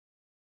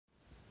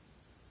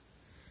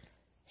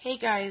Hey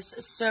guys,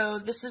 so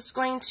this is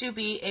going to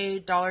be a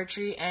Dollar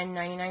Tree and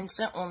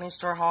 99-cent only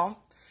store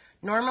haul.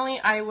 Normally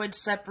I would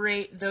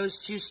separate those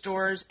two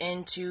stores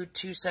into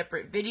two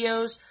separate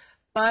videos,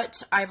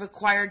 but I've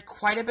acquired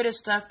quite a bit of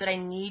stuff that I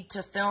need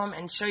to film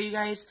and show you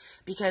guys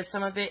because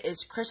some of it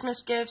is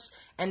Christmas gifts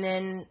and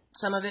then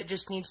some of it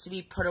just needs to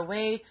be put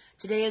away.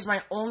 Today is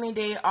my only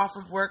day off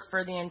of work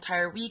for the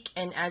entire week,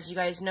 and as you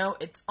guys know,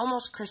 it's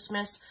almost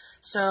Christmas,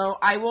 so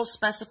I will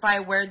specify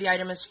where the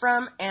item is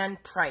from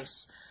and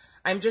price.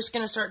 I'm just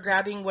going to start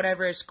grabbing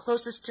whatever is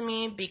closest to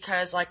me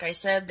because, like I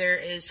said, there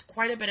is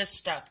quite a bit of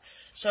stuff.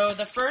 So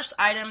the first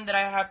item that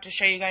I have to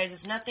show you guys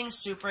is nothing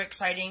super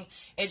exciting.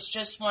 It's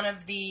just one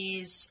of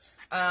these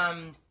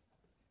Tupperwares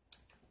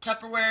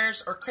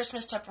or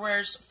Christmas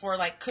Tupperwares for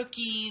like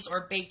cookies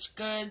or baked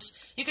goods.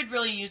 You could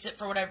really use it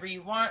for whatever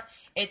you want.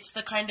 It's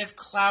the kind of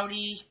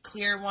cloudy,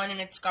 clear one,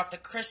 and it's got the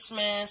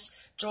Christmas,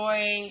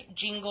 joy,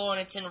 jingle, and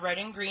it's in red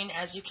and green,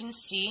 as you can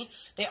see.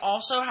 They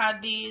also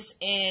had these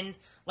in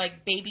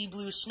like baby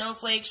blue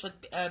snowflakes with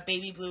a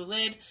baby blue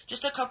lid,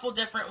 just a couple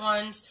different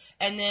ones.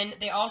 And then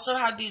they also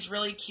had these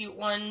really cute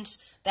ones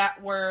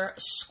that were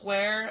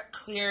square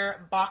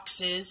clear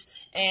boxes,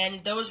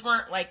 and those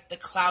weren't like the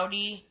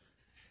cloudy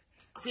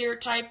clear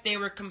type. They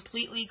were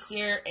completely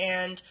clear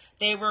and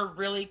they were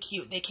really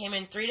cute. They came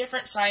in 3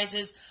 different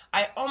sizes.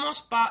 I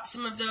almost bought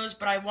some of those,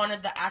 but I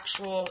wanted the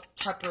actual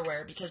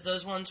Tupperware because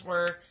those ones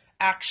were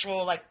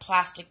actual like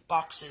plastic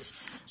boxes.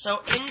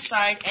 So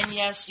inside, and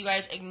yes, you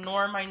guys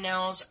ignore my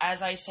nails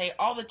as I say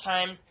all the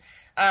time,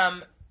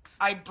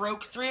 I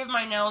broke 3 of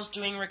my nails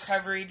doing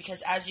recovery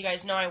because, as you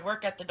guys know, I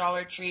work at the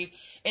Dollar Tree.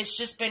 It's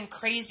just been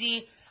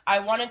crazy. I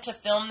wanted to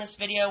film this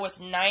video with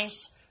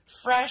nice,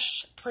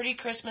 fresh, pretty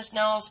Christmas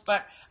nails,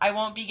 but I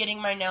won't be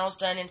getting my nails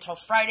done until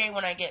Friday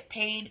when I get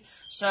paid,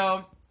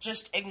 so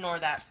just ignore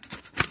that.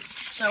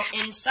 So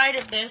inside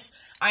of this,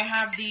 I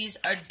have these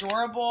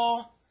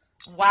adorable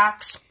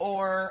wax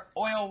or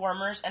oil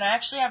warmers, and I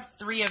actually have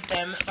 3 of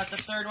them, but the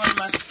third one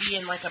must be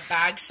in like a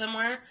bag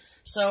somewhere,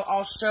 so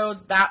I'll show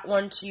that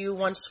one to you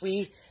once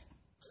we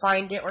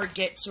find it or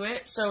get to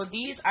it. So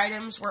these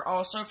items were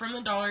also from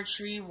the Dollar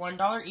Tree,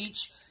 $1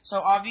 each,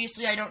 so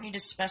obviously I don't need to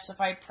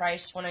specify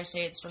price when I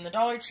say it's from the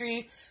Dollar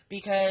Tree,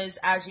 because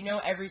as you know,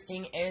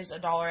 everything is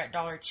 $1 at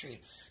Dollar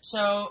Tree.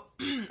 So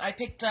I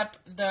picked up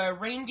the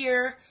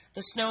reindeer,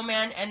 the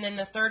snowman, and then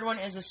the third one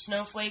is a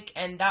snowflake,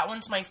 and that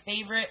one's my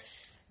favorite.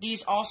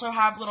 These also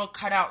have little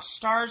cutout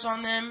stars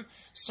on them,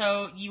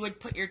 so you would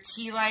put your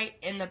tea light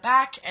in the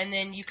back, and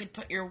then you could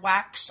put your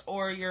wax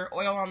or your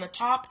oil on the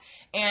top.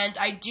 And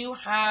I do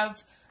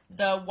have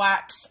the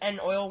wax and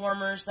oil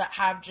warmers that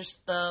have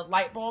just the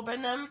light bulb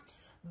in them,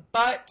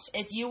 but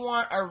if you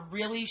want a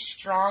really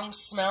strong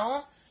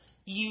smell,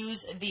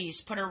 use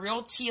these. Put a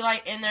real tea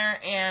light in there,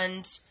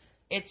 and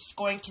it's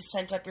going to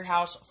scent up your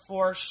house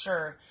for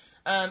sure.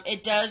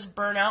 It does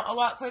burn out a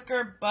lot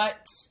quicker,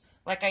 but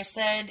like I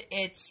said,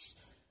 it's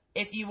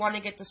if you want to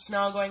get the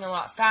smell going a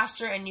lot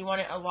faster and you want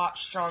it a lot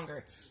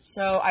stronger.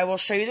 So I will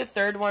show you the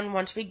third one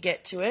once we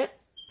get to it.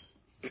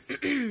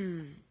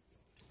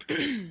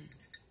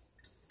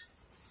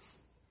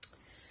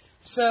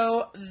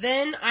 So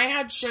then I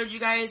had showed you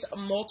guys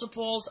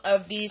multiples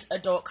of these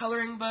adult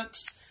coloring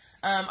books.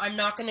 I'm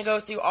not going to go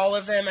through all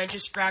of them. I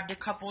just grabbed a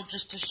couple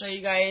just to show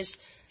you guys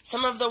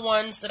some of the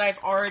ones that I've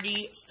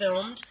already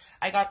filmed.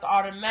 I got the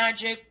Autumn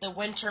Magic, the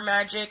Winter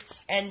Magic,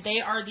 and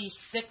they are these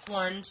thick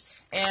ones.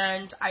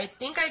 And I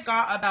think I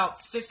got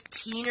about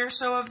 15 or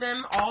so of them,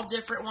 all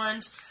different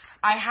ones.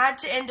 I had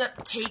to end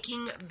up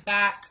taking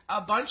back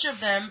a bunch of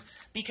them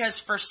because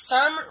for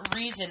some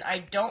reason, I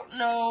don't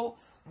know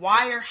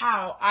why or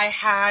how, I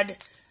had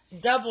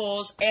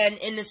doubles, and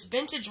in this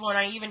vintage one,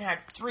 I even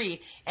had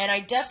 3. And I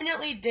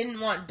definitely didn't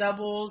want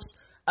doubles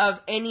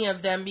of any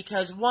of them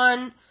because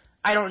 1,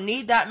 I don't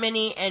need that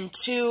many, and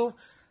 2,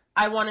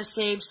 I want to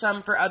save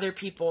some for other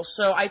people.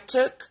 So I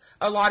took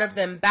a lot of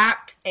them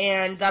back,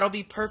 and that'll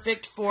be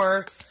perfect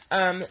for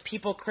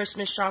people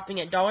Christmas shopping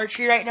at Dollar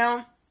Tree right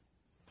now.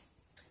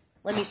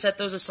 Let me set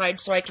those aside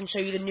so I can show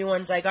you the new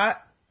ones I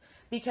got,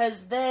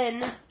 because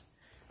then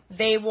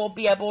they will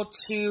be able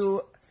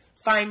to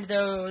find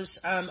those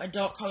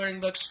adult coloring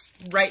books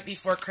right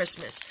before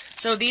Christmas.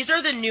 So these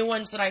are the new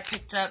ones that I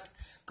picked up.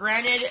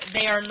 Granted,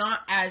 they are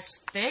not as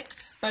thick,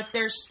 but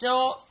they're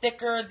still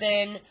thicker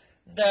than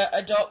the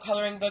adult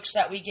coloring books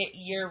that we get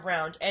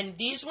year-round. And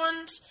these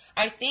ones,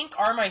 I think,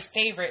 are my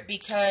favorite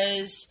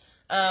because,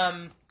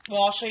 well,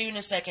 I'll show you in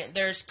a second.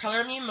 There's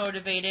Color Me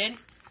Motivated,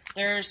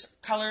 there's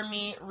Color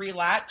Me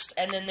Relaxed,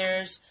 and then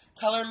there's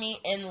Color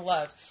Me in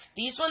Love.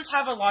 These ones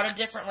have a lot of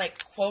different,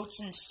 like, quotes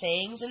and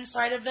sayings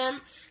inside of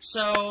them.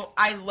 So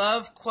I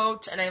love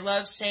quotes and I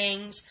love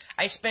sayings.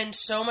 I spend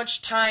so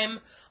much time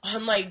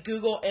on, like,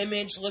 Google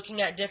Image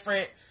looking at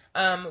different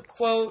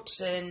quotes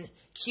and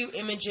cute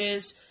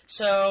images.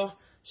 So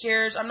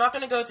here's, I'm not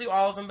going to go through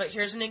all of them, but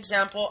here's an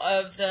example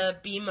of the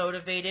Be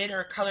Motivated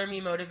or Color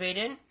Me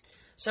Motivated.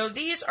 So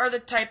these are the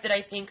type that I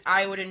think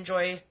I would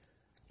enjoy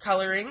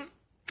coloring.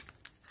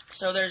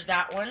 So there's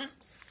that one.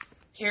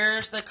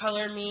 Here's the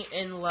Color Me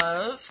in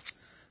Love.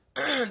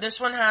 This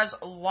one has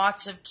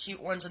lots of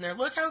cute ones in there.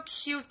 Look how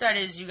cute that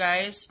is, you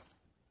guys.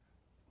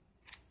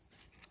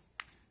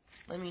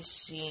 Let me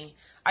see.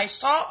 I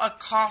saw a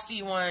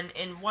coffee one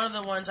in one of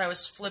the ones I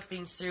was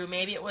flipping through.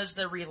 Maybe it was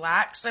the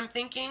Relaxed, I'm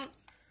thinking.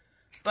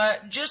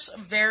 But just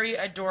very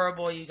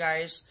adorable, you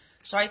guys.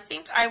 So I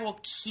think I will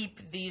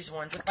keep these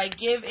ones. If I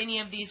give any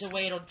of these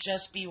away, it'll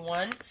just be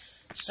one.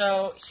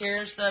 So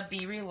here's the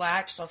Be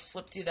Relaxed. I'll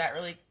flip through that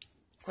really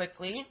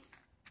quickly.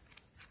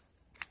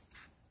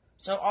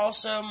 So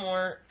also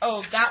more...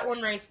 Oh, that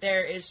one right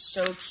there is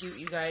so cute,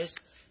 you guys.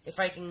 If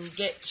I can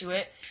get to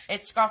it.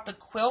 It's got the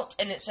quilt,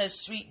 and it says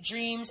Sweet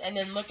Dreams, and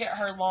then look at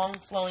her long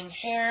flowing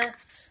hair.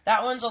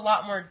 That one's a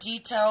lot more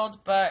detailed,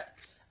 but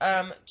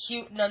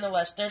cute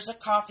nonetheless. There's a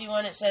coffee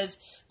one. It says,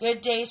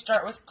 Good Day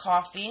Start with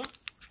Coffee.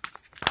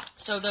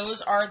 So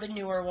those are the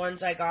newer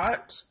ones I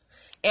got.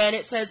 And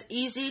it says,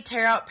 Easy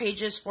Tear Out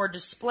Pages for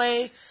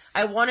Display.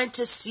 I wanted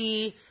to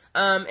see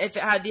if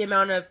it had the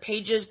amount of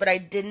pages, but I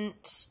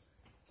didn't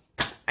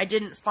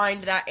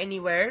find that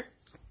anywhere.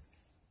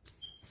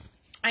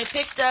 I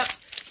picked up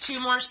 2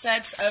 more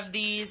sets of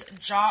these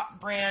Jot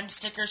brand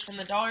stickers from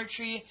the Dollar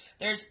Tree.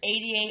 There's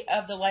 88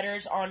 of the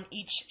letters on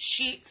each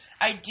sheet.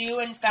 I do,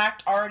 in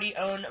fact, already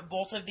own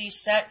both of these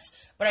sets,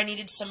 but I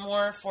needed some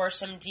more for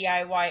some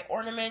DIY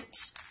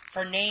ornaments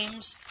for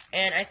names,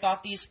 and I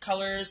thought these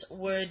colors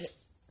would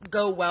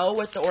go well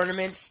with the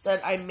ornaments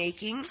that I'm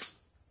making.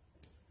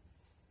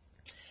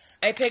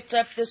 I picked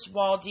up this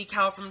wall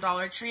decal from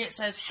Dollar Tree. It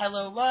says,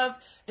 Hello Love.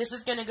 This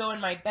is going to go in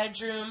my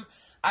bedroom.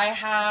 I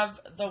have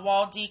the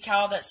wall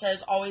decal that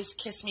says, Always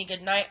Kiss Me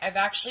Goodnight. I've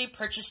actually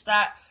purchased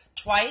that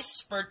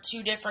twice for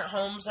 2 different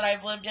homes that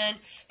I've lived in,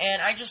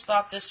 and I just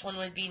thought this one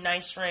would be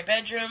nice for my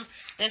bedroom.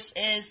 This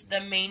is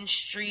the Main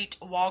Street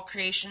Wall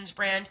Creations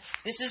brand.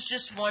 This is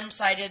just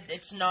one-sided.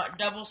 It's not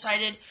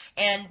double-sided,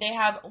 and they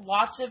have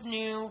lots of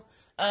new,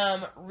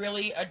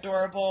 really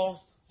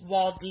adorable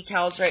wall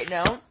decals right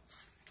now.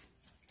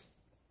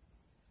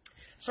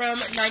 From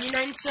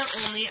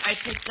 99¢ only, I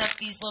picked up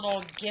these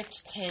little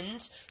gift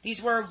tins.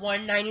 These were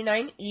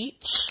 $1.99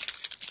 each.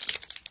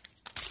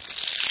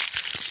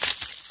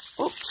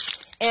 Oops.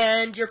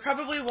 And you're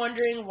probably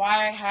wondering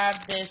why I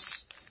have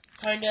this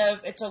kind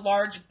of, it's a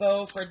large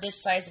bow for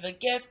this size of a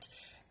gift.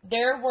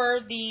 There were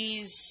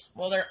these,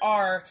 well, there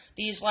are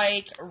these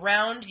like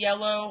round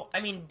yellow,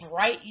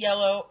 bright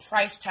yellow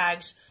price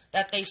tags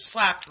that they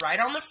slapped right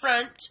on the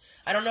front.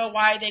 I don't know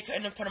why they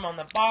couldn't have put them on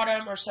the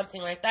bottom or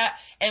something like that.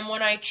 And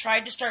when I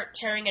tried to start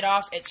tearing it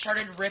off, it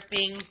started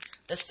ripping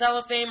the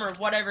cellophane or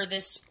whatever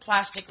this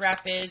plastic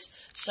wrap is.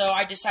 So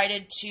I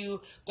decided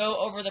to go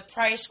over the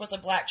price with a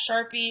black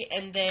Sharpie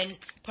and then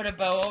put a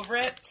bow over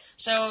it.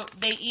 So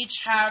they each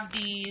have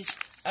these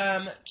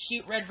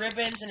cute red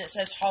ribbons, and it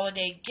says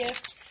Holiday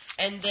Gift.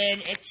 And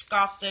then it's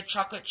got the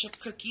chocolate chip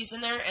cookies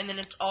in there. And then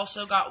it's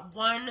also got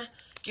 1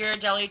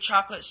 Ghirardelli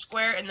chocolate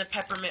square and the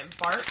peppermint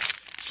bark.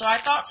 So I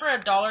thought for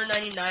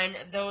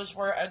 $1.99, those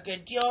were a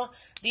good deal.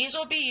 These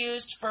will be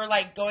used for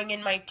like going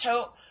in my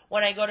tote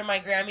when I go to my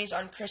Grammy's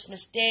on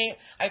Christmas Day.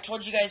 I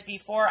told you guys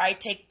before, I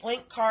take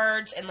blank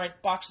cards and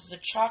like boxes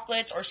of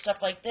chocolates or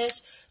stuff like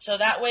this. So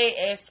that way,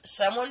 if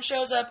someone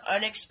shows up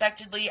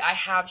unexpectedly, I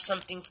have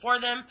something for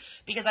them,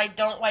 because I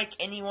don't like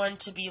anyone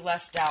to be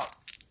left out.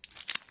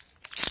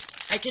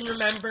 I can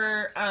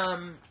remember,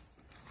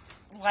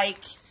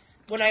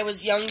 when I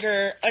was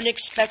younger,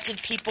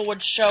 unexpected people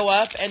would show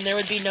up and there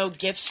would be no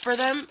gifts for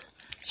them.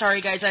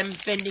 Sorry guys, I'm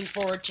bending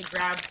forward to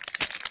grab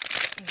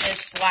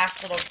this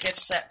last little gift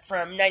set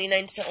from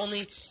 99¢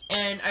 only,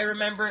 and I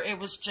remember it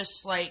was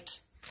just like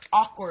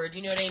awkward,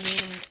 you know what I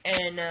mean?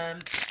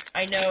 And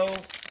I know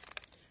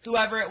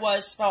whoever it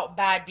was felt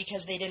bad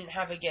because they didn't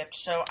have a gift,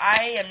 so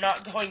I am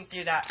not going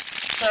through that.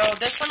 So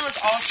this one was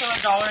also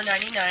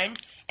 $1.99.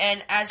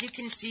 And as you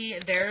can see,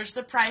 there's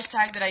the price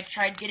tag that I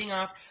tried getting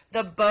off.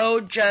 The bow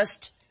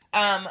just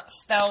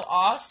fell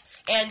off.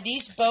 And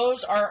these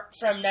bows are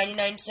from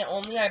 99¢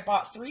 only. I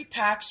bought 3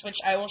 packs, which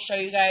I will show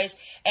you guys.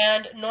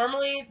 And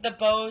normally the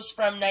bows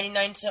from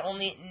 99€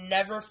 only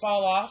never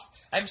fall off.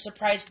 I'm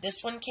surprised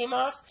this one came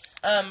off.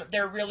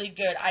 They're really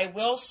good. I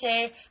will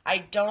say I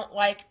don't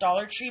like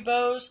Dollar Tree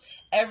bows.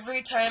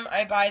 Every time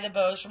I buy the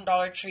bows from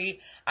Dollar Tree,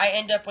 I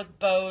end up with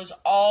bows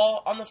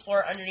all on the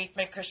floor underneath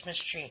my Christmas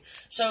tree.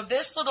 So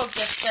this little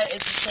gift set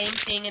is the same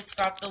thing. It's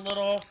got the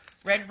little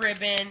red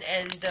ribbon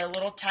and the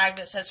little tag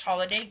that says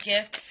Holiday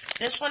Gift.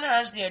 This one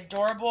has the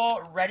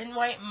adorable red and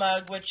white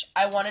mug, which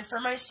I wanted for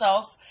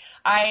myself.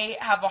 I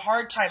have a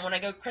hard time when I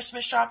go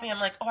Christmas shopping. I'm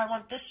like, oh, I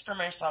want this for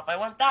myself. I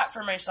want that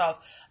for myself.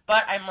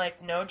 But I'm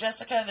like, no,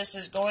 Jessica, this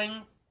is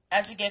going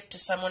as a gift to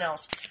someone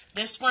else.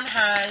 This one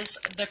has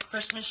the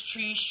Christmas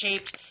tree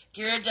shaped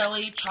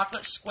Ghirardelli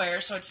chocolate square,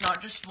 so it's not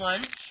just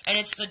one. And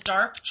it's the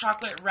dark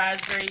chocolate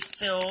raspberry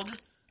filled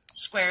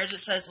squares.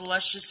 It says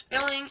luscious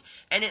filling,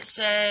 and it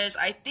says,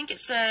 I think it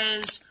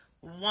says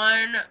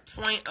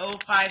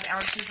 1.05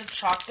 ounces of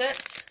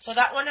chocolate. So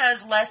that one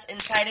has less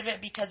inside of it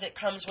because it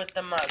comes with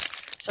the mug.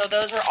 So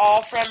those are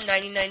all from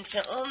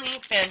 99€ only.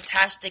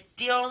 Fantastic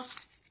deal.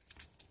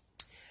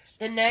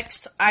 The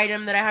next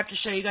item that I have to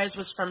show you guys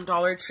was from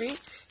Dollar Tree.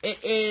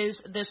 It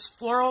is this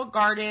Floral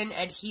Garden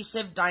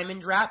Adhesive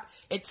Diamond Wrap.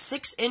 It's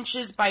 6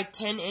 inches by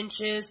 10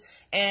 inches,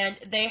 and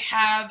they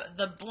have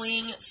the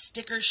bling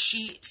sticker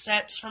sheet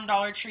sets from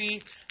Dollar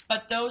Tree,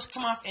 but those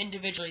come off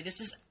individually.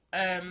 This is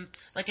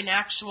like an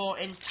actual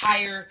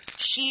entire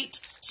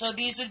sheet, so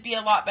these would be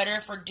a lot better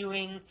for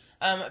doing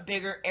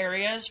bigger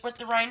areas with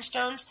the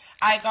rhinestones.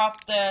 I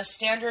got the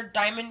standard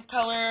diamond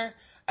color,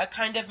 a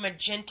kind of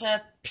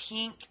magenta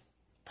pink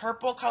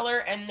purple color,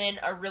 and then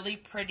a really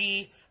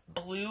pretty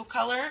blue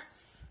color.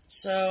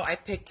 So I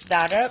picked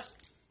that up.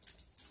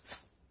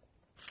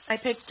 I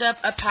picked up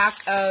a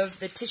pack of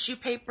the tissue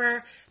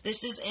paper.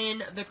 This is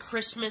in the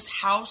Christmas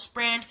House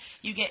brand.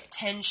 You get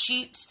 10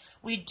 sheets.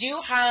 We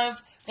do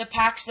have the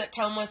packs that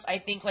come with, I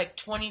think, like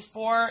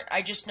 24.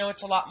 I just know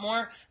it's a lot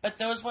more, but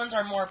those ones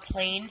are more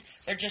plain.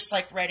 They're just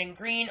like red and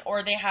green,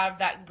 or they have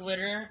that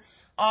glitter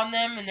on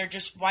them and they're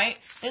just white.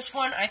 This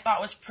one I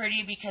thought was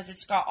pretty because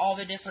it's got all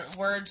the different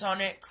words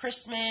on it.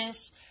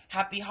 Christmas,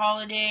 happy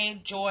holiday,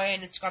 joy,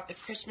 and it's got the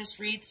Christmas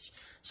wreaths.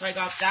 So I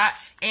got that.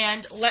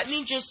 And let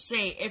me just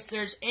say, if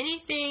there's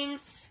anything,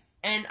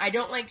 and I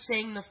don't like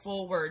saying the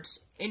full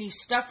words, any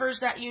stuffers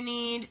that you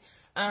need,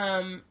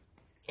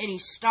 any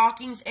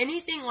stockings,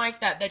 anything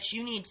like that that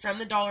you need from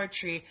the Dollar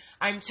Tree,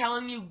 I'm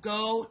telling you,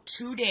 go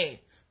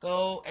today.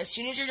 Go as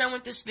soon as you're done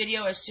with this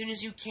video, as soon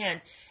as you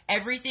can.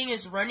 Everything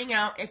is running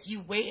out. If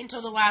you wait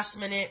until the last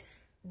minute,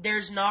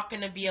 there's not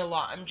going to be a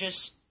lot.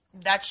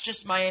 That's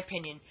just my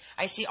opinion.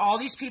 I see all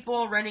these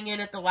people running in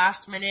at the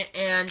last minute,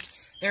 and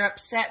they're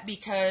upset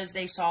because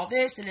they saw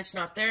this and it's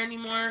not there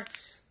anymore.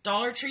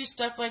 Dollar Tree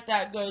stuff like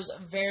that goes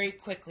very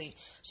quickly.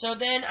 So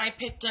then I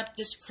picked up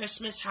this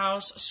Christmas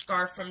House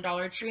scarf from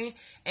Dollar Tree,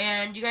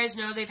 and you guys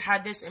know they've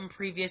had this in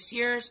previous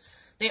years.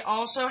 They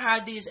also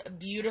had these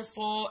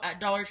beautiful, at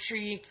Dollar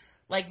Tree,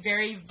 like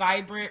very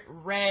vibrant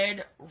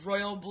red,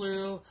 royal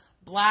blue,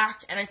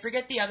 black, and I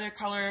forget the other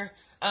color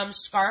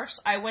scarves.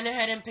 I went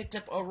ahead and picked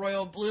up a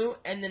royal blue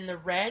and then the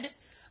red.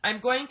 I'm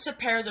going to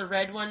pair the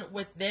red one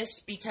with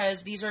this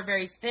because these are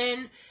very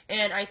thin,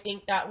 and I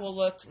think that will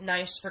look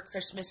nice for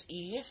Christmas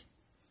Eve.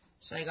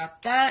 So I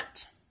got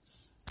that.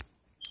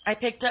 I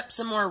picked up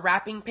some more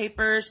wrapping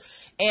papers,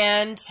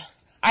 and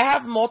I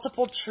have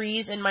multiple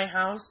trees in my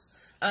house.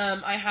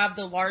 I have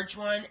the large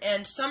one,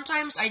 and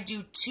sometimes I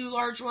do 2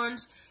 large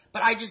ones,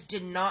 but I just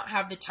did not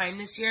have the time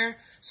this year.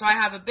 So I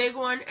have a big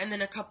one and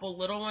then a couple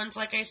little ones,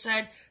 like I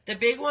said. The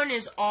big one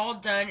is all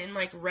done in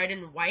like red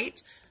and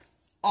white.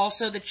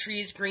 Also, the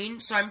tree is green.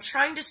 So I'm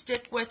trying to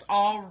stick with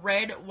all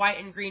red, white,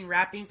 and green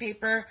wrapping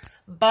paper,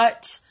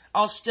 but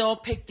I'll still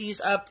pick these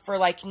up for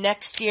like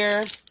next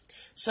year.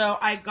 So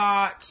I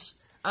got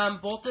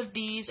both of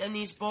these, and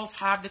these both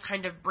have the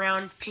kind of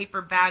brown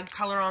paper bag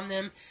color on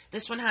them.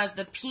 This one has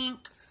the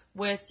pink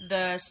with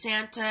the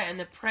Santa and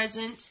the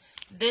presents.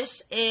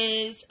 This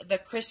is the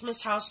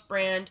Christmas House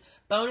brand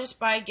bonus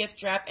buy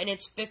gift wrap, and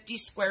it's 50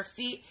 square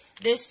feet.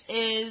 This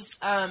is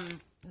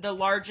the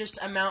largest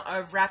amount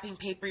of wrapping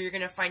paper you're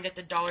going to find at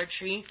the Dollar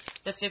Tree,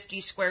 the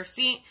 50 square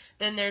feet.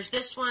 Then there's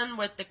this one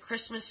with the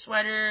Christmas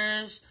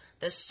sweaters,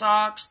 the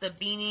socks, the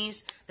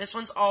beanies. This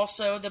one's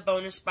also the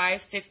bonus buy,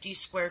 50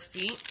 square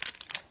feet.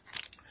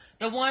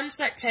 The ones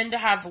that tend to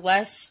have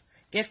less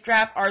gift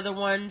wrap are the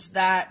ones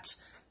that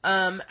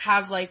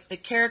have like the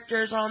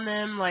characters on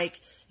them, like,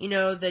 you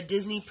know, the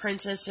Disney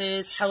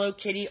princesses, Hello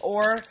Kitty,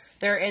 or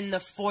they're in the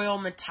foil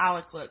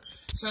metallic look.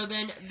 So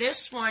then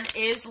this one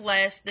is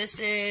less. This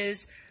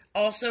is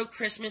also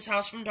Christmas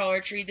House from Dollar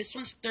Tree. This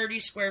one's 30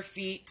 square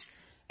feet.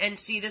 And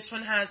see, this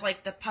one has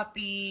like the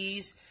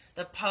puppies,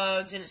 the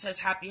pugs, and it says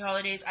Happy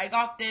Holidays. I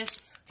got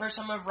this for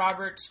some of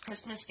Robert's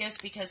Christmas gifts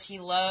because he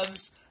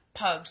loves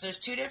pugs. There's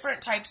 2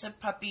 different types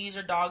of puppies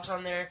or dogs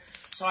on there,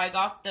 so I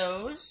got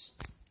those.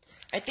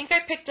 I think I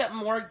picked up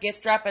more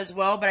gift wrap as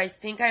well, but I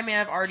think I may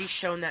have already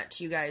shown that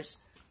to you guys.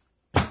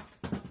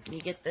 Let me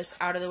get this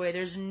out of the way.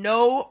 There's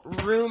no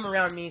room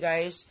around me,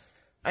 guys.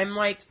 I'm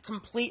like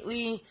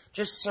completely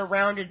just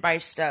surrounded by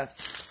stuff.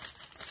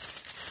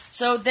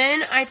 So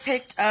then I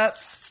picked up,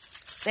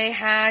 they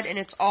had, and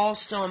it's all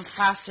still in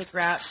plastic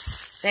wrap,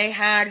 they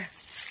had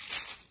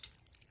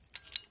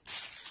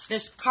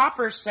this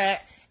copper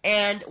set,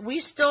 and we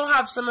still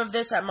have some of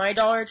this at my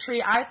Dollar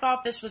Tree. I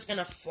thought this was going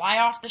to fly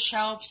off the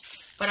shelves,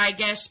 but I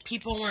guess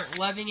people weren't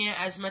loving it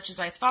as much as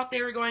I thought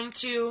they were going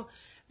to.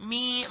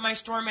 Me, my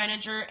store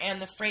manager,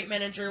 and the freight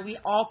manager, we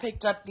all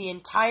picked up the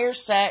entire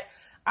set.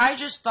 I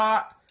just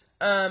thought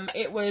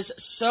it was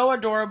so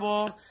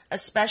adorable,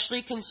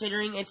 especially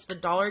considering it's the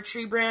Dollar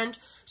Tree brand.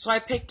 So I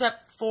picked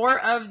up 4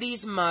 of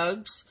these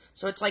mugs,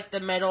 so it's like the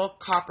metal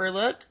copper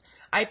look.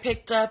 I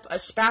picked up a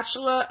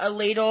spatula, a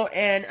ladle,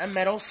 and a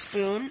metal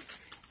spoon.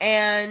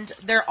 And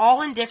they're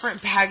all in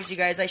different bags, you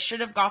guys. I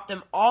should have got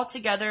them all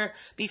together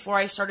before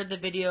I started the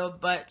video,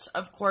 but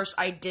of course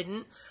I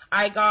didn't.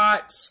 I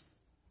got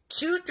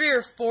 2, 3,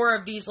 or 4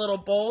 of these little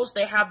bowls.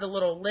 They have the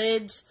little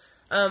lids.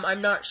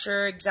 I'm not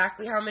sure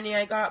exactly how many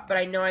I got, but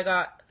I know I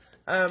got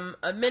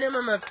a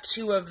minimum of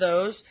 2 of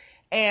those.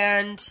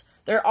 And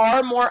There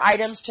are more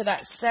items to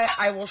that set.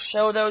 I will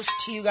show those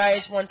to you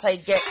guys once I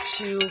get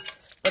to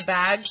the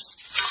bags.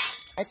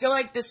 I feel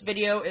like this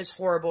video is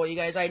horrible, you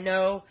guys. I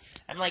know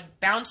I'm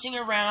like bouncing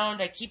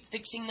around. I keep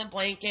fixing the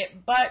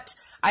blanket, but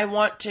I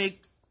want to,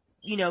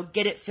 you know,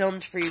 get it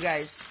filmed for you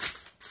guys.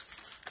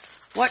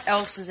 What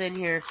else is in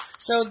here?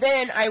 So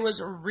then I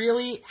was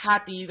really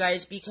happy, you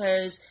guys,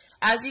 because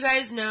as you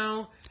guys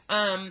know,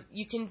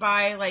 you can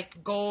buy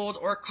like gold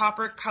or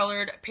copper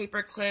colored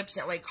paper clips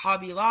at like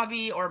Hobby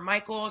Lobby or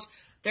Michael's.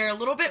 They're a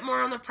little bit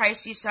more on the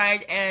pricey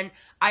side, and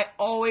I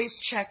always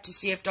check to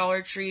see if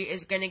Dollar Tree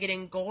is going to get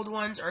in gold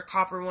ones or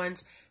copper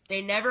ones.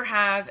 They never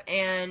have,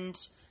 and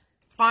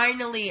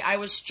finally I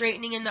was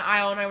straightening in the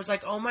aisle and I was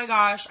like, oh my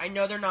gosh, I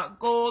know they're not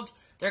gold,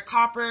 they're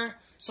copper.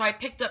 So I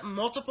picked up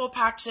multiple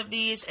packs of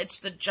these. It's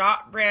the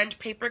Jot brand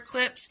paper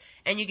clips,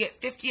 and you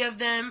get 50 of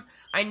them.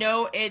 I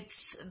know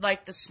it's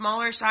like the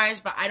smaller size,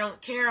 but I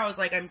don't care. I was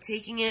like, I'm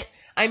taking it.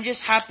 I'm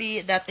just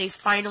happy that they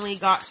finally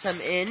got some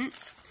in.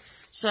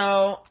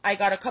 So I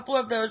got a couple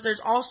of those.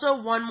 There's also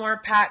one more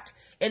pack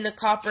in the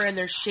copper, and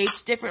they're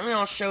shaped differently.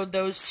 I'll show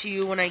those to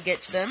you when I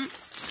get to them.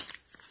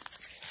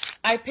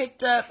 I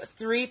picked up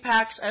 3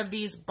 packs of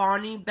these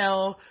Bonnie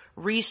Bell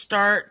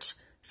Restart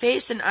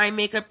face and eye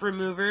makeup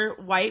remover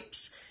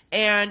wipes,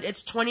 and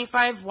it's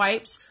 25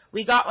 wipes.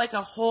 We got like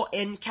a whole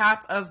end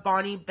cap of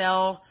Bonnie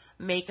Bell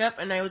makeup,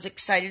 and I was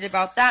excited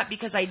about that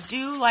because I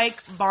do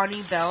like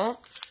Bonnie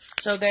Bell.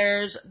 So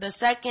there's the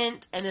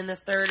second, and then the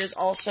third is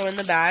also in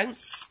the bag.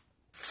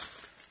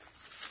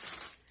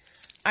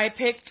 I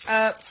picked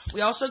up, we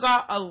also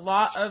got a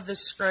lot of the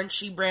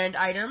Scrunchie brand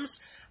items.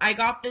 I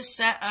got this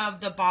set of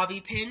the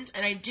bobby pins,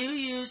 and I do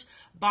use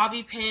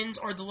bobby pins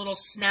or the little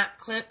snap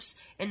clips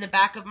in the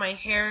back of my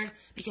hair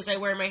because I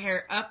wear my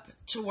hair up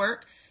to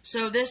work.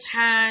 So this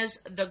has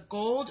the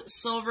gold,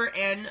 silver,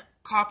 and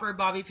copper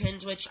bobby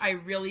pins, which I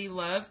really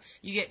love.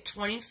 You get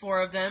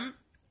 24 of them.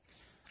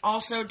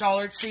 Also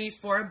Dollar Tree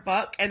for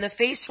 $1. And the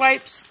face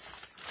wipes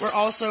were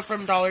also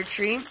from Dollar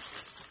Tree.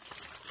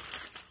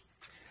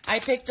 I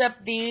picked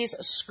up these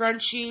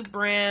Scrunchie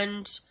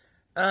brand,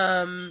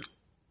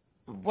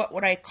 what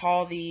would I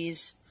call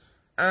these?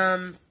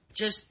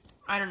 Just,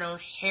 I don't know,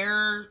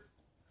 hair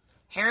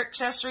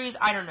accessories?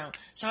 I don't know.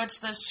 So it's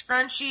the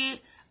Scrunchie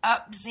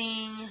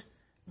Up-Zing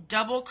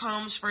double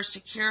combs for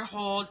secure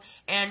hold,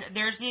 and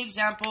there's the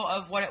example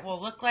of what it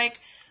will look like.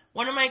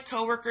 One of my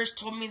coworkers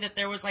told me that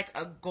there was like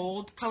a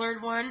gold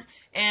colored one,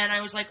 and I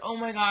was like, oh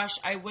my gosh,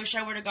 I wish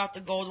I would have got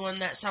the gold one.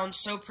 That sounds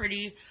so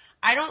pretty.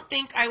 I don't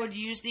think I would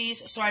use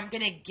these, so I'm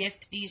going to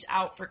gift these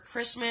out for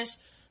Christmas.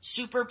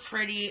 Super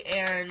pretty,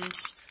 and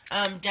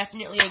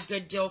definitely a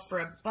good deal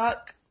for $1.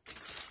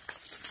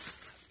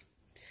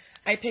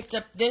 I picked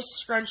up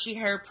this Scrunchie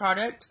hair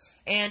product,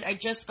 and I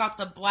just got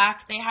the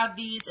black. They have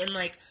these in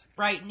like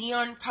bright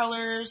neon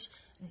colors,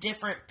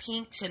 different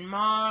pinks and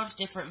mauves,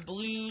 different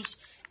blues,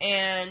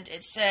 and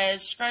it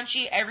says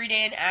Scrunchie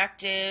Everyday and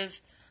Active,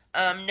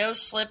 no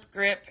slip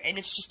grip, and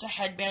it's just a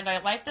headband.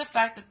 I like the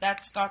fact that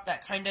that's got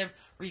that kind of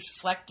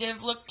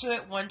reflective look to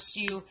it once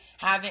you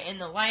have it in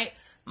the light.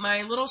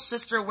 My little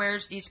sister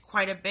wears these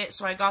quite a bit,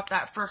 so I got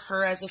that for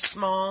her as a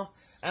small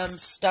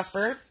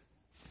stuffer.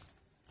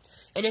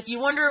 And if you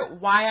wonder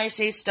why I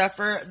say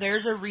stuffer,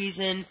 there's a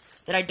reason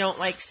that I don't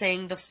like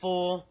saying the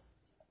full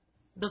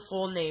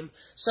name.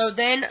 So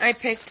then I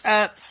picked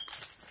up,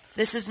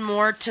 this is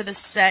more to the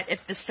set,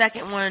 if the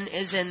second one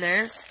is in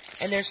there.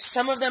 And there's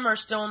some of them are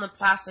still in the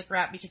plastic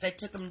wrap because I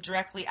took them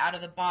directly out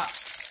of the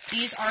box.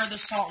 These are the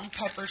salt and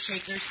pepper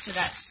shakers to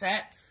that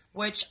set,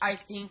 which I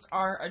think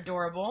are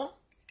adorable.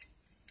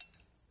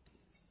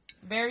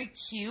 Very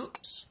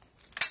cute.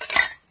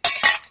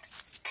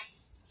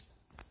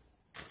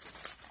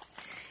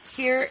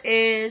 Here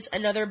is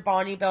another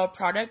Bonnie Bell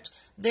product.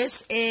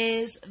 This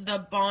is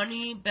the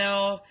Bonnie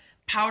Bell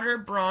Powder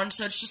Bronze.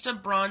 So it's just a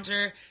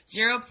bronzer,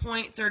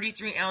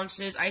 0.33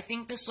 ounces. I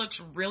think this looks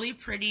really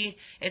pretty.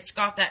 It's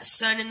got that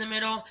sun in the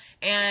middle.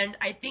 And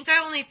I think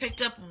I only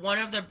picked up one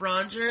of the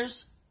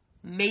bronzers,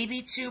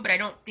 maybe 2, but I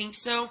don't think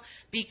so,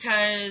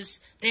 because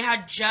they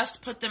had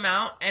just put them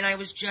out and I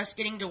was just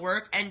getting to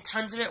work and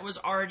tons of it was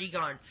already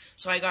gone.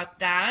 So I got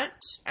that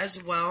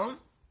as well.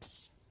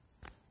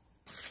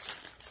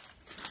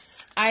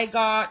 I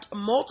got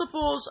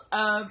multiples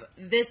of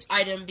this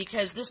item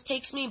because this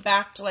takes me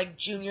back to like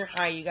junior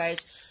high, you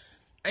guys.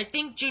 I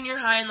think junior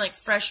high and like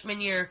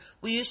freshman year,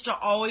 we used to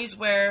always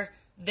wear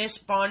this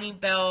Bonnie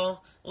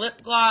Bell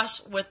lip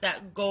gloss with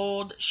that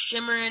gold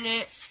shimmer in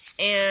it.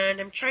 And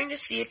I'm trying to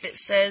see if it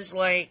says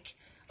like,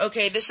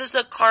 okay, this is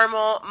the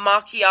caramel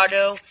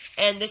macchiato,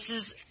 and this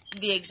is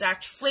the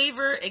exact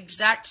flavor,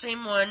 exact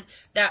same one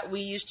that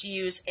we used to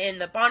use in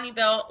the Bonnie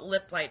Bell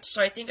lip lights.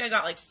 So I think I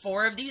got like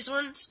 4 of these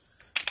ones.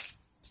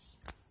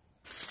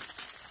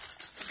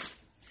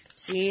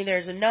 See,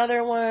 there's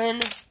another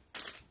one.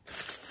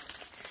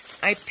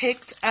 I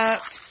picked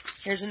up,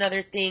 here's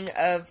another thing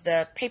of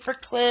the paper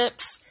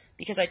clips,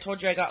 because I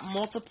told you I got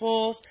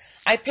multiples.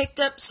 I picked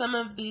up some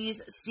of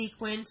these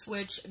sequins,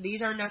 which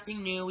these are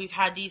nothing new. We've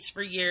had these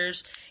for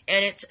years,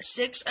 and it's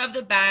 6 of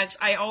the bags.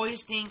 I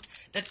always think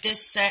that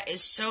this set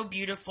is so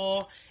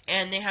beautiful,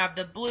 and they have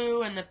the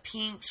blue and the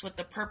pinks with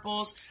the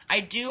purples.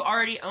 I do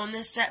already own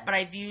this set, but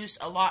I've used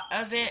a lot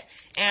of it,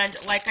 and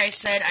like I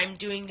said, I'm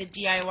doing the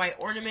DIY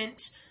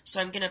ornaments,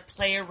 so I'm going to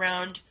play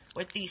around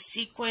with these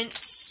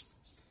sequins,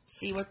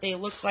 see what they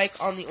look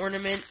like on the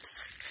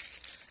ornaments.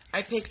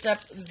 I picked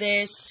up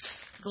this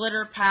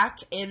glitter pack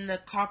in the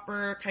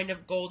copper kind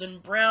of golden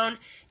brown.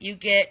 You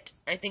get,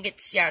 I think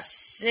it's, yeah,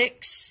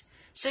 six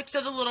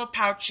of the little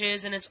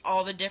pouches, and it's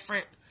all the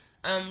different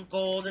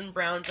gold and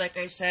browns, like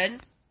I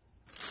said.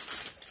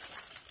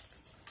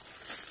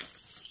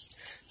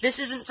 This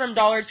isn't from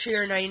Dollartree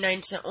or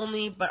 99-cent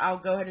only, but I'll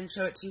go ahead and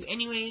show it to you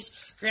anyways.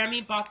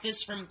 Grammy bought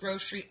this from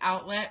Grocery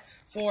Outlet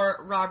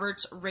for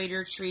Robert's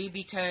Raider tree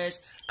because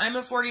I'm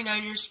a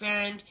 49ers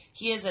fan.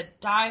 He is a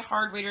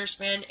die-hard Raiders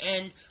fan,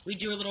 and we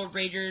do a little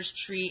Raiders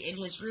tree in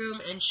his room,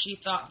 and she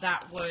thought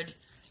that would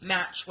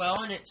match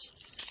well, and it's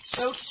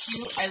so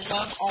cute. I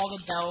love all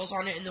the bells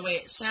on it and the way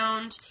it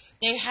sounds.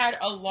 They had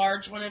a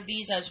large one of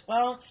these as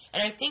well,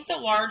 and I think the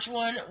large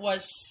one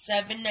was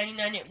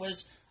 $7.99. It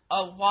was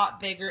a lot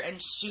bigger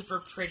and super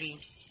pretty.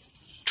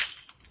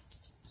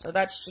 So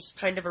that's just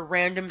kind of a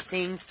random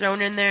thing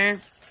thrown in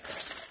there.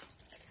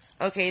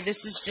 Okay,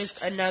 this is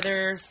just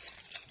another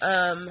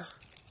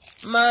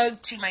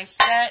mug to my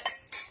set.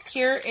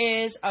 Here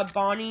is a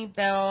Bonnie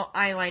Bell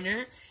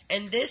eyeliner,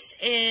 and this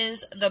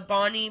is the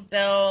Bonnie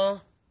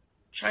Bell,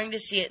 trying to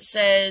see, it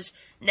says,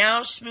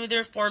 Now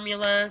Smoother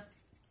Formula.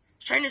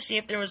 Trying to see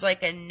if there was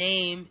like a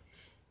name.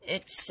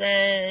 It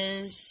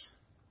says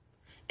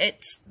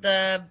it's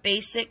the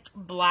Basic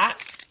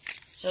Black,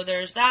 so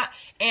there's that.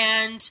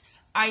 And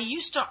I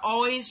used to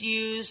always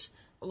use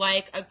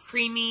like a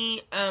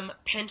creamy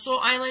pencil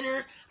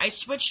eyeliner. I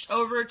switched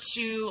over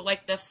to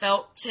like the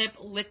felt tip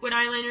liquid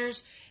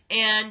eyeliners,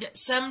 and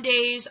some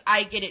days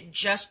I get it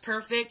just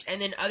perfect,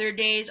 and then other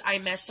days I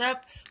mess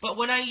up. But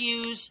when I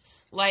use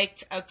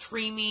like a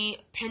creamy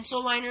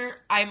pencil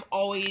liner, I'm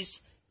always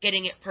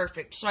getting it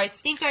perfect. So I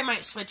think I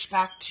might switch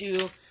back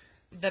to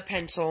the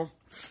pencil.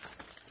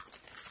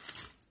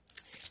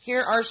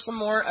 Here are some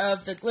more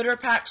of the glitter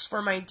packs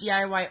for my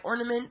DIY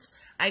ornaments.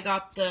 I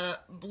got the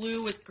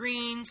blue with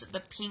greens,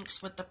 the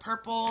pinks with the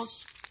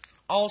purples.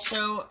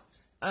 Also,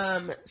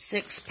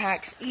 6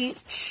 packs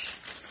each.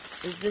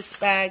 Is this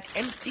bag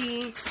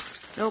empty?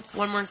 Nope,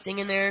 one more thing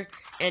in there.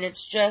 And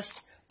it's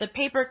just the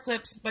paper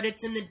clips, but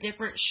it's in the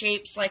different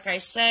shapes, like I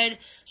said.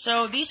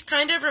 So these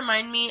kind of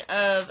remind me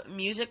of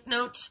music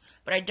notes,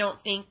 but I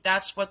don't think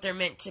that's what they're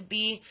meant to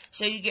be.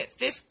 So you get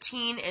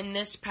 15 in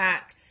this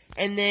pack.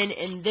 And then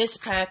in this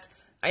pack,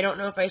 I don't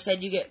know if I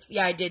said you get,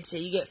 yeah, I did say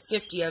you get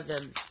 50 of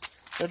them.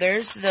 So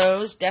there's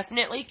those.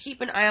 Definitely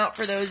keep an eye out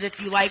for those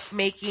if you like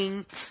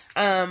making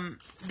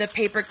the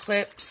paper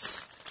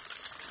clips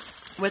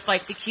with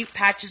like the cute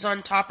patches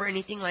on top or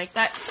anything like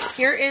that.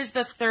 Here is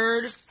the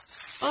third.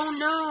 Oh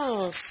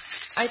no,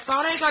 I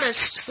thought I got a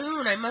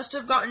spoon. I must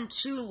have gotten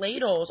 2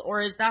 ladles,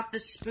 or is that the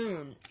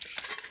spoon?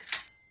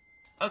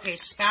 Okay,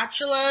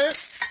 spatula.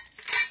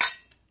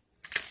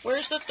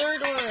 Where's the third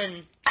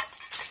one?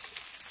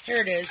 Here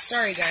it is.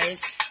 Sorry,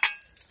 guys.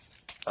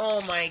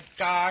 Oh my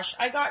gosh.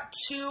 I got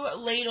 2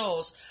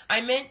 ladles.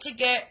 I meant to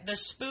get the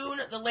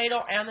spoon, the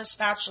ladle, and the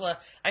spatula.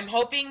 I'm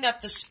hoping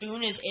that the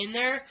spoon is in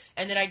there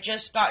and that I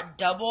just got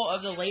double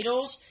of the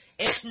ladles.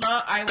 If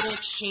not, I will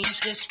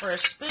exchange this for a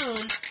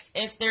spoon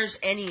if there's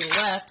any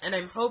left, and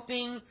I'm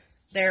hoping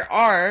there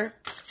are.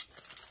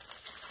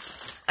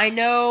 I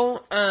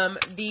know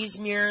these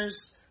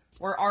mirrors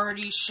were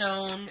already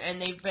shown,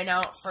 and they've been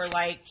out for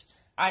like,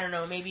 I don't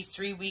know, maybe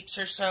 3 weeks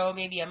or so,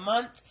 maybe a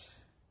month,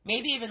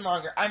 maybe even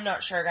longer. I'm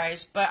not sure,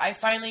 guys, but I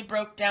finally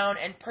broke down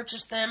and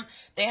purchased them.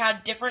 They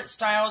had different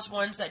styles,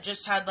 ones that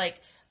just had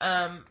like,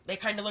 they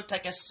kind of looked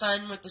like a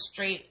sun with the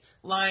straight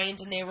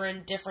lines, and they were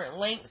in different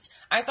lengths.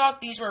 I thought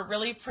these were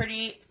really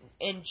pretty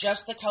in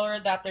just the color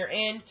that they're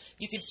in.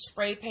 You could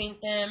spray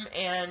paint them,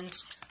 and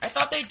I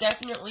thought they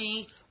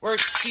definitely were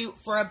cute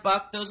for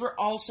 $1. Those were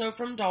also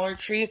from Dollar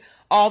Tree.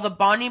 All the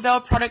Bonnie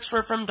Bell products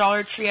were from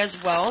Dollar Tree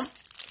as well.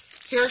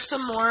 Here's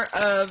some more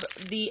of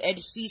the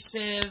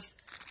adhesive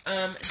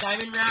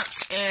diamond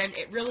wraps, and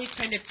it really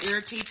kind of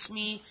irritates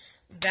me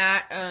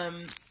that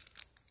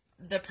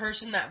the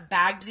person that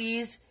bagged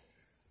these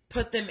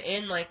put them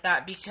in like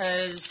that,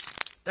 because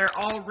they're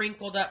all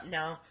wrinkled up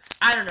now.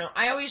 I don't know.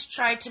 I always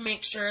try to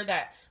make sure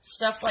that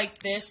stuff like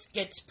this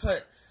gets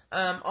put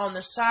on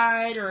the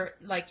side, or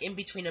like in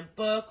between a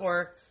book,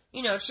 or,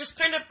 you know, it's just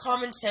kind of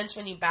common sense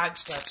when you bag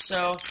stuff.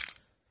 So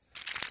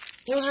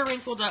those are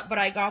wrinkled up, but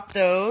I got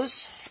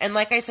those. And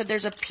like I said,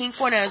 there's a pink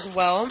one as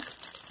well.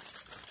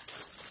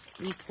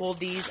 Let me pull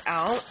these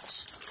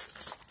out.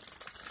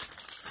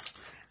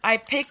 I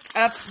picked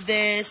up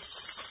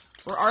this.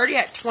 We're already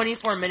at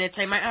 24 minutes.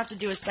 I might have to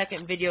do a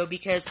second video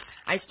because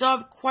I still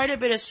have quite a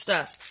bit of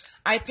stuff.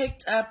 I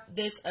picked up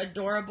this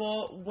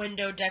adorable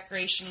window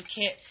decoration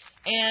kit,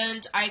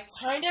 and I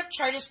kind of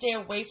try to stay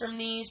away from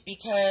these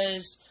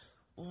because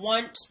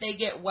once they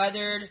get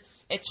weathered,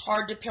 it's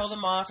hard to peel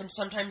them off, and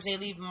sometimes they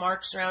leave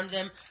marks around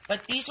them.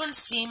 But these ones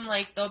seem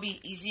like they'll be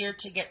easier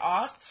to get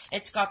off.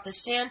 It's got the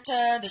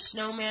Santa, the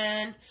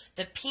snowman,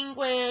 the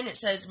penguin. It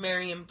says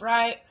Merry and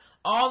Bright.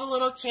 All the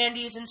little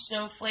candies and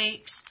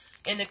snowflakes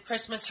in the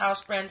Christmas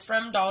house brand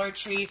from Dollar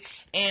Tree.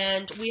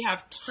 And we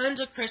have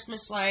tons of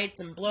Christmas lights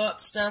and blow-up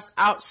stuff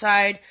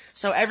outside.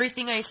 So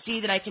everything I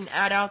see that I can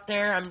add out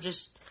there, I'm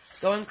just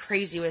going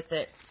crazy with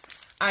it.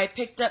 I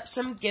picked up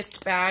some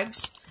gift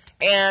bags.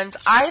 And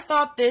I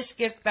thought this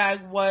gift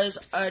bag was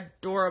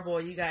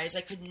adorable, you guys.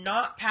 I could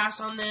not pass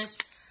on this.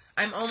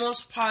 I'm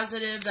almost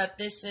positive that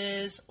this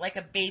is like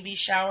a baby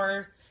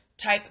shower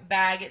type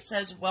bag. It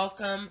says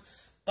welcome,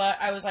 but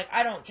I was like,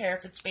 I don't care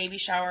if it's baby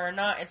shower or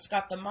not. It's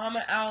got the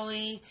mama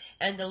owlie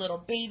and the little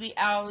baby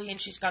owlie,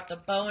 and she's got the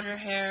bow in her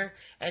hair,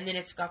 and then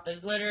it's got the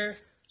glitter.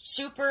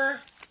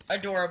 Super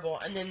adorable.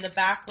 And then the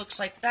back looks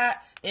like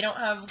that. They don't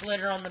have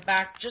glitter on the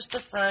back, just the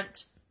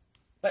front,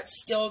 but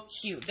still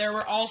cute. There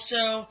were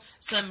also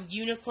some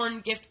unicorn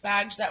gift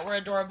bags that were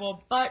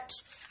adorable,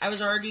 but I was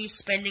already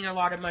spending a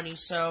lot of money,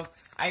 so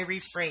I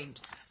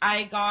refrained.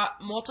 I got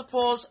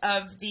multiples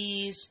of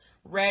these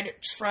red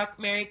truck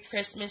Merry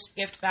Christmas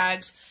gift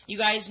bags. You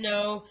guys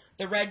know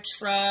the red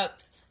truck,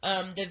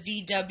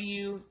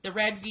 the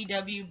red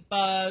VW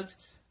bug,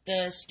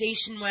 the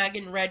station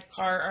wagon red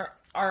car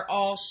are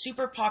all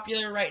super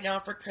popular right now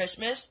for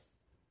Christmas.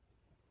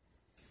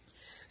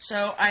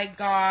 So I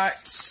got,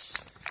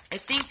 I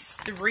think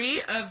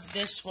 2 of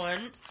this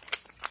one,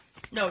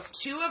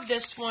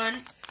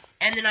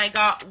 and then I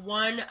got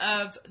 1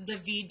 of the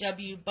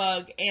VW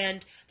bug,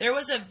 and there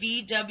was a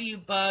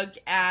VW bug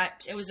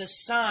it was a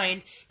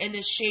sign in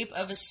the shape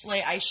of a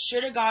sleigh. I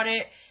should have got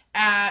it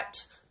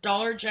at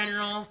Dollar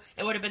General.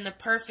 It would have been the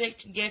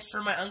perfect gift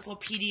for my Uncle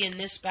Petey in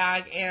this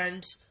bag,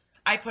 and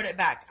I put it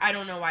back. I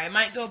don't know why. I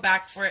might go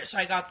back for it, so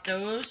I got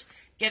those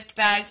gift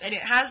bags, and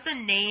it has the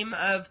name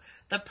of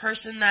the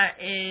person that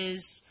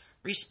is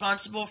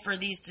responsible for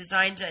these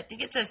designs. I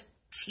think it says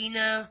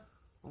Tina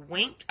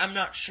Wink. I'm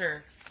not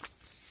sure.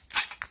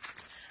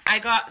 I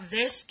got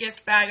this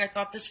gift bag. I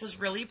thought this was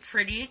really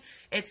pretty.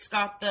 It's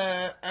got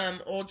the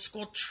old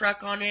school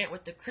truck on it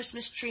with the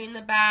Christmas tree in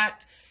the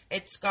back.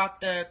 It's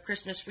got the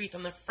Christmas wreath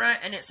on the front,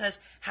 and it says,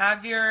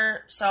 "Have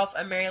yourself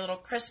a merry little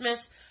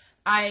Christmas."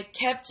 I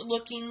kept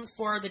looking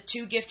for the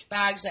 2 gift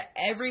bags that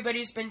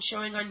everybody's been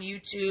showing on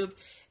YouTube.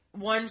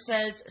 One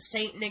says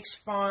St. Nick's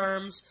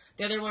Farms.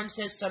 The other one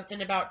says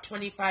something about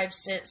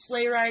 25-cent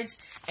sleigh rides.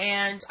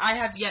 And I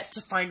have yet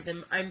to find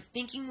them. I'm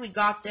thinking we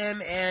got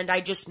them and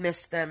I just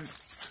missed them.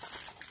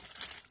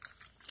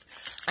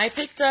 I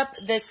picked up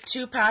this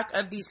 2-pack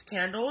of these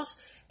candles.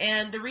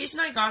 And the reason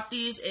I got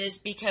these is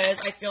because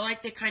I feel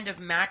like they kind of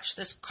match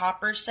this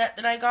copper set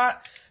that I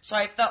got. So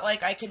I felt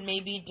like I could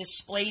maybe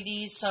display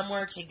these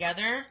somewhere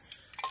together.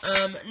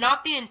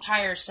 Not the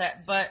entire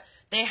set, but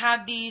they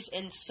had these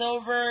in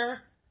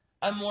silver,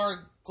 a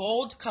more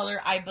gold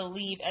color, I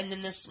believe, and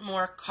then this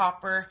more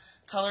copper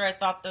color. I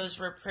thought those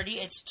were pretty.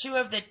 It's 2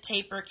 of the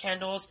taper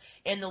candles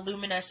in the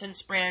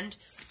Luminescence brand.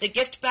 The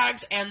gift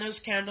bags and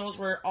those candles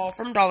were all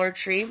from Dollar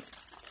Tree.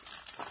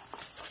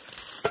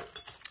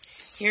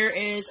 Here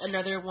is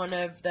another one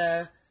of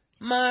the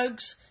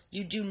mugs.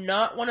 You do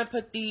not want to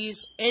put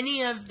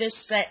any of this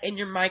set in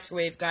your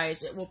microwave,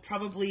 guys. It will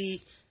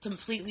probably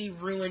completely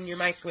ruin your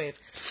microwave.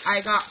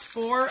 I got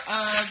 4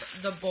 of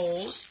the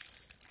bowls.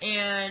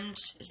 And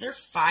is there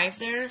 5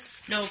 there?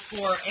 No,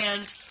 4.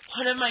 And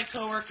one of my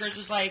coworkers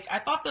was like, I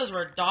thought those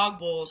were dog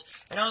bowls.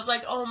 And I was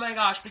like, oh my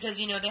gosh, because,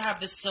 you know, they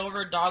have the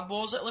silver dog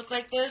bowls that look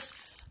like this.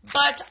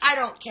 But I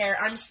don't care.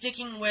 I'm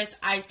sticking with,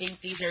 I think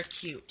these are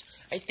cute.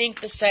 I think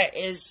the set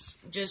is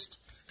just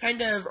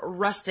kind of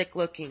rustic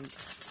looking.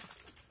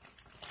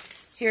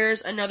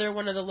 Here's another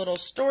one of the little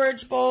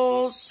storage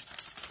bowls.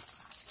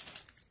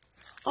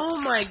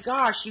 Oh my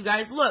gosh, you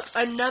guys, look,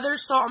 another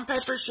salt and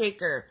pepper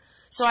shaker.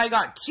 So I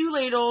got 2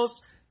 ladles,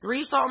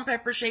 3 salt and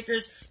pepper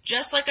shakers,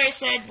 just like I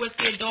said with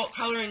the adult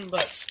coloring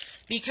books.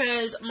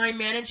 Because my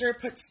manager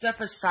put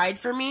stuff aside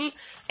for me,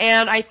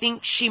 and I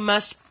think she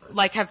must,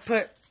 like, have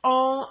put,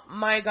 oh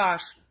my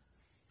gosh,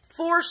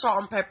 4 salt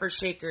and pepper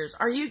shakers.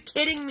 Are you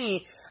kidding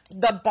me?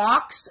 The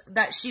box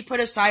that she put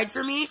aside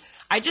for me,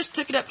 I just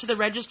took it up to the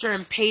register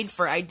and paid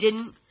for it. I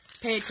didn't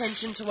pay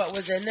attention to what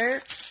was in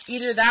there.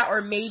 Either that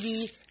or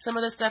maybe some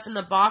of the stuff in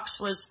the box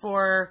was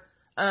for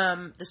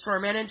the store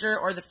manager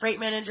or the freight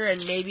manager,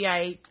 and maybe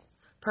I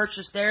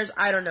purchased theirs.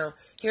 I don't know.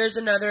 Here's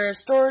another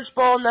storage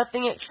bowl.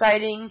 Nothing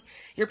exciting.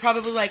 You're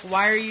probably like,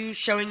 why are you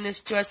showing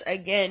this to us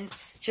again?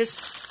 Just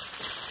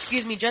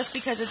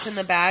because it's in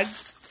the bag.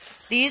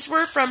 These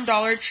were from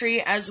Dollar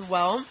Tree as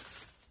well.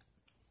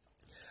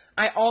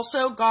 I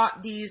also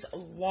got these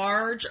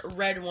large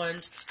red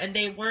ones, and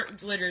they weren't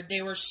glittered.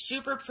 They were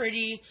super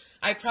pretty.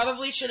 I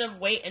probably should have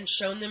waited and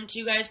shown them to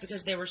you guys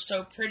because they were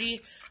so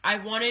pretty. I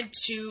wanted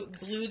to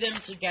glue them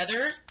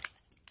together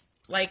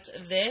like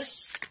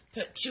this,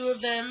 put 2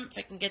 of them, if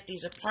I can get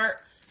these apart,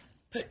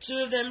 put 2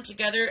 of them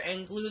together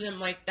and glue them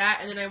like that.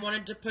 And then I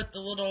wanted to put the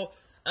little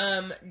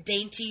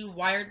dainty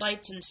wired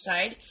lights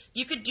inside.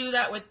 You could do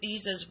that with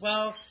these as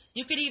well.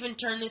 You could even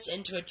turn this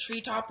into a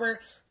tree topper,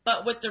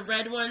 but with the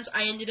red ones,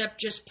 I ended up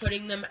just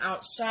putting them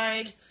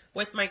outside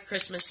with my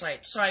Christmas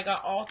lights. So I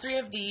got all 3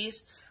 of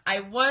these.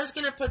 I was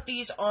going to put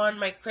these on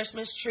my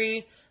Christmas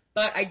tree,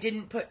 but I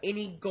didn't put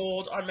any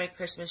gold on my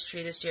Christmas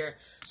tree this year.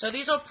 So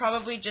these will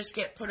probably just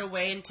get put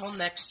away until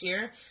next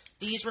year.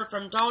 These were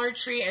from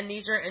Dollartree, and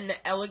these are in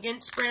the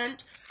Elegance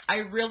brand. I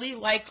really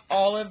like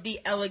all of the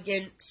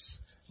Elegance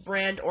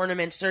brand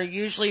ornaments. They're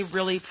usually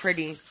really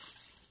pretty.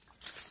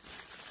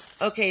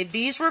 Okay,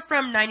 these were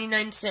from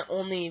 99¢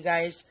 only, you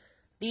guys.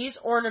 These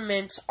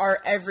ornaments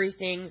are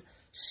everything.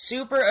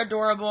 Super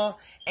adorable.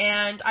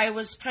 And I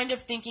was kind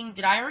of thinking,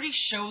 did I already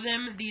show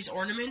them these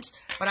ornaments?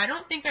 But I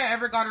don't think I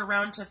ever got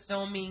around to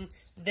filming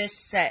this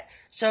set.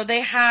 So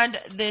they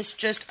had this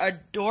just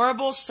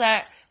adorable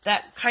set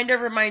that kind of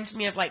reminds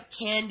me of like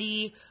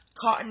candy,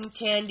 cotton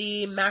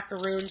candy,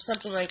 macaroons,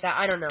 something like that.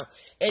 I don't know.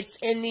 It's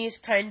in these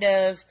kind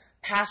of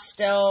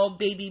pastel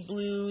baby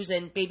blues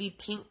and baby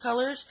pink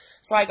colors.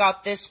 So I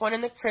got this one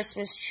in the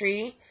Christmas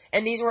tree.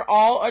 And these were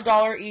all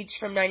 $1 each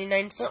from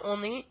 99¢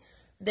 only.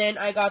 Then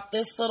I got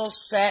this little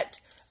set.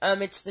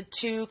 It's the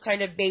 2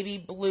 kind of baby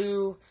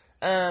blue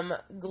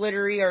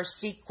glittery or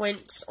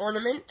sequence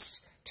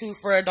ornaments. 2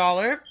 for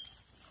 $1.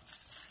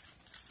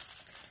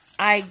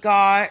 I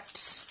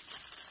got...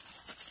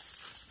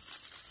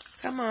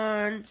 Come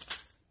on.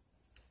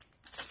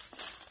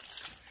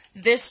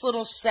 This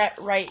little set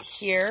right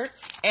here.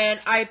 And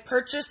I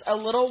purchased a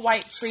little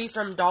white tree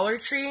from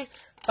Dollartree.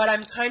 But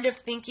I'm kind of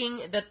thinking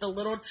that the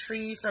little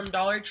tree from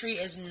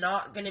Dollartree is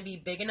not going to be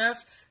big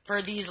enough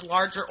for these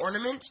larger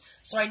ornaments.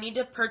 So I need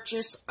to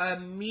purchase a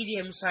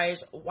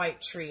medium-sized white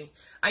tree.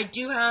 I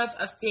do have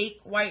a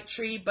fake white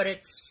tree, but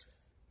it's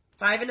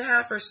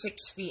 5.5 or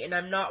 6 feet. And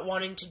I'm not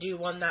wanting to do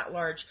one that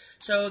large.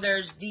 So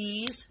there's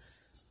these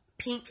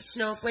pink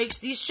snowflakes.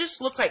 These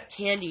just look like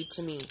candy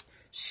to me.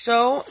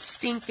 So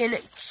stinking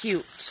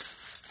cute.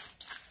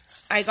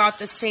 I got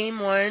the same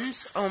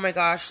ones. Oh my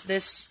gosh,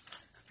 this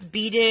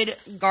beaded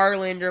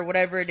garland or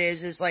whatever it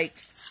is like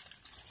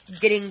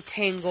getting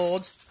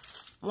tangled.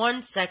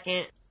 1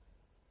 second.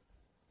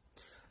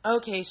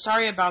 Okay,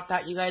 sorry about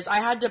that, you guys. I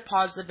had to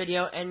pause the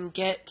video and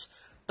get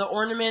the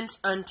ornaments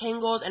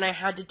untangled, and I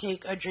had to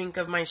take a drink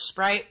of my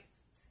Sprite.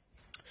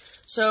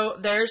 So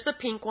there's the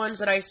pink ones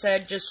that I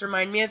said just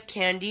remind me of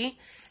candy.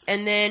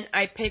 And then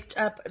I picked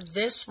up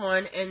this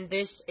one, and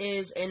this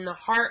is in the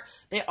heart.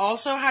 They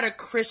also had a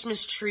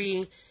Christmas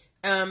tree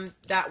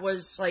that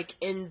was like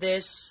in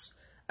this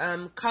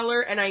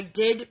color, and I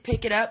did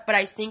pick it up, but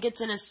I think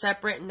it's in a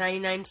separate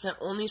 99¢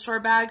 only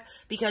store bag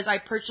because I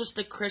purchased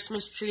the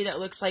Christmas tree that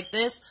looks like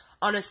this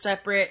on a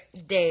separate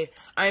day.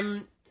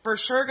 I'm for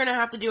sure going to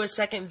have to do a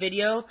second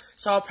video,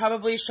 so I'll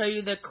probably show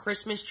you the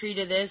Christmas tree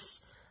to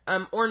this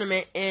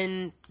ornament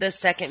in the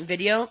second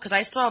video because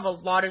I still have a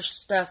lot of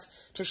stuff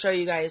to show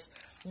you guys.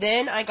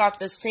 Then I got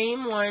the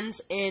same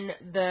ones in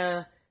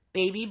the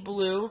baby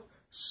blue.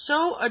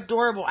 So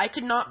adorable. I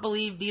could not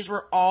believe these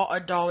were all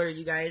 $1,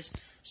 you guys.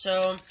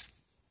 So,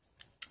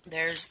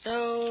 there's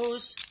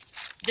those.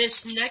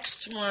 This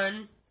next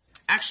one,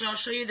 actually, I'll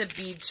show you the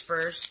beads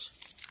first.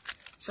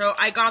 So,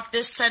 I got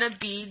this set of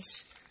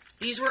beads.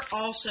 These were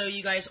also,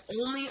 you guys,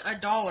 only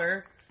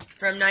 $1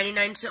 from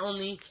 99€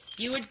 only.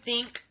 You would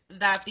think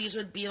that these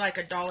would be like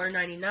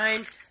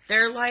 $1.99.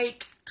 They're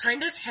like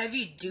kind of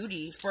heavy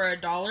duty for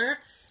 $1.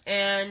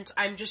 And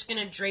I'm just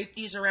going to drape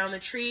these around the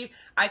tree.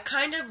 I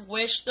kind of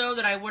wish, though,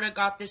 that I would have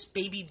got this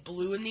baby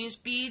blue in these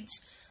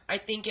beads. I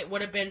think it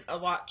would have been a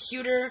lot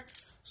cuter.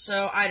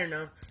 So, I don't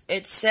know.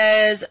 It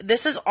says,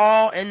 this is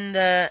all in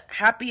the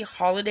Happy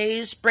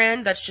Holidays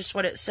brand. That's just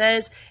what it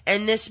says.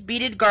 And this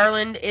beaded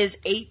garland is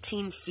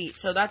 18 feet.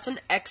 So, that's an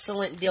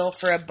excellent deal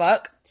for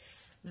 $1.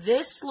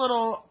 This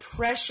little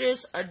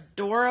precious,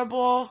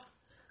 adorable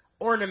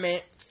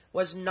ornament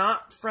was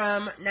not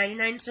from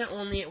 99€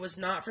 only. It was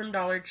not from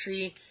Dollar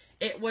Tree.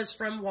 It was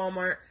from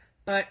Walmart.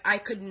 But I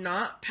could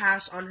not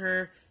pass on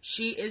her.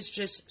 She is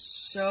just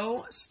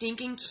so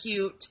stinking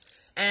cute.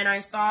 And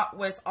I thought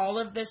with all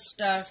of this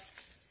stuff,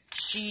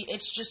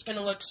 it's just going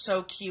to look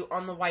so cute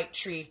on the white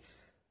tree.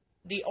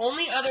 The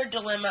only other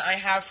dilemma I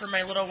have for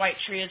my little white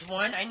tree is,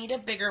 one, I need a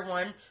bigger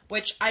one,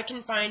 which I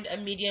can find a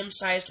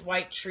medium-sized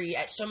white tree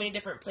at so many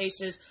different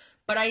places.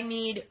 But I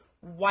need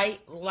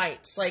white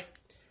lights, like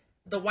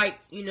the white,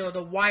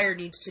 the wire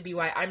needs to be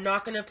white. I'm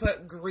not going to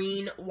put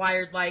green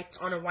wired lights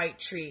on a white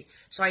tree.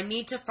 So I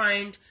need to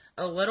find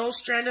a little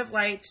strand of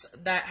lights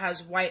that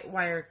has white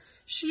wire.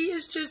 She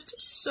is just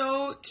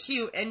so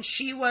cute. And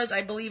she was,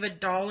 I believe,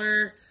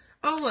 $1.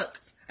 Oh, look.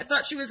 I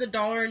thought she was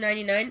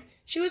 $1.99.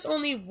 She was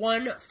only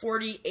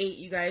 $1.48,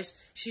 you guys.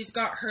 She's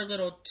got her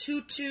little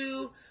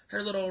tutu,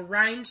 her little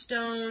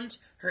rhinestones,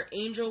 her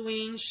angel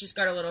wings. She's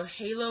got a little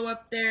halo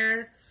up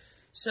there.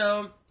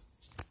 So,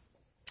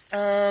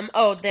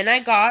 then I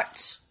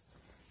got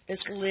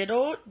this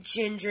little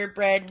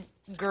gingerbread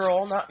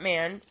girl, not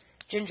man,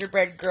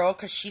 gingerbread girl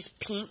because she's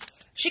pink.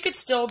 She could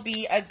still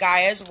be a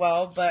guy as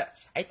well, but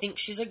I think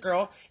she's a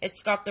girl.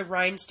 It's got the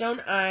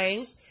rhinestone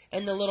eyes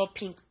and the little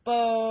pink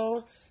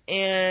bow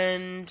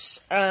and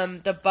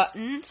the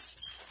buttons.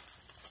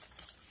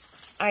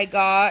 I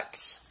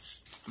got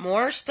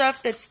more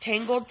stuff that's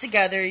tangled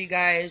together, you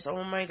guys.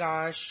 Oh my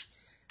gosh.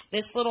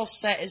 This little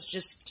set is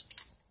just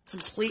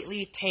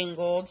completely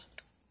tangled.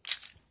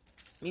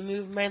 Let me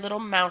move my little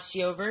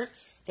mousey over.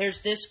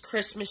 There's this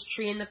Christmas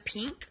tree in the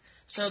pink.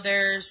 So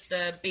there's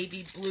the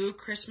baby blue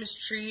Christmas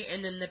tree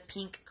and then the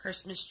pink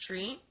Christmas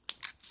tree.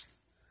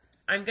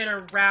 I'm going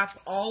to wrap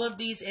all of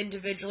these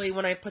individually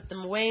when I put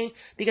them away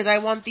because I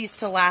want these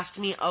to last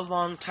me a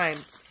long time.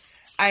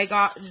 I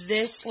got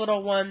this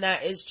little one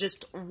that is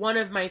just one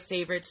of my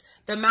favorites.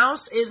 The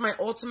mouse is my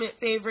ultimate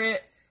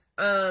favorite,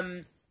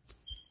 but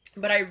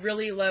I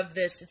really love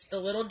this. It's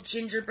the little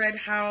gingerbread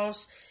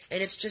house,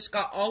 and it's just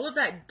got all of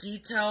that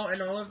detail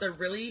and all of the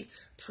really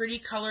pretty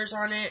colors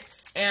on it.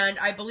 And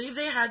I believe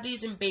they had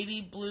these in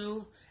baby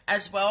blue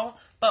as well.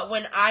 But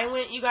when I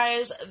went, you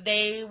guys,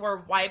 they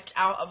were wiped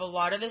out of a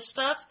lot of this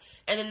stuff.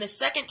 And then the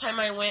second time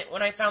I went,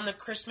 when I found the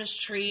Christmas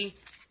tree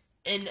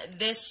in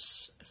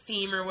this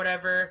theme or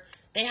whatever,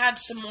 they had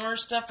some more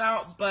stuff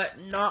out, but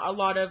not a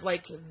lot of,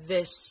 like,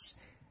 this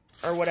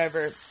or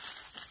whatever.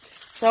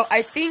 So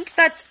I think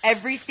that's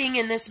everything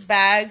in this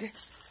bag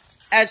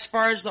as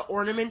far as the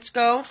ornaments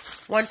go.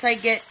 Once I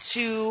get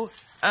to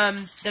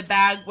the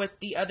bag with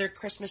the other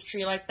Christmas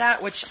tree like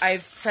that, which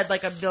I've said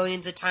like a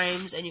billions of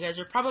times, and you guys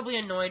are probably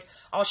annoyed.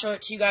 I'll show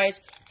it to you guys.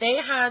 They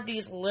had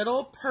these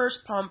little purse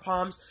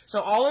pom-poms.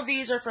 So all of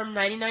these are from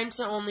 99¢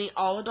 only,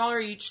 all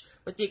 $1 each,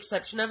 with the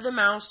exception of the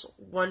mouse,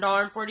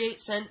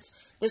 $1.48.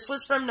 This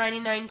was from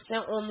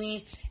 99¢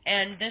 only,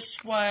 and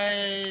this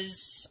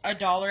was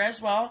 $1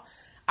 as well.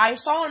 I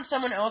saw in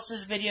someone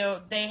else's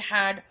video they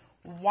had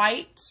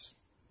white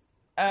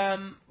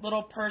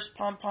little purse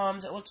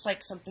pom-poms. It looks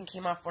like something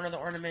came off one of the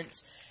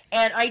ornaments.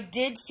 And I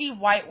did see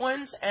white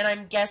ones, and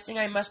I'm guessing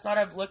I must not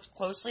have looked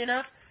closely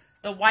enough.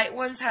 The white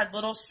ones had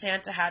little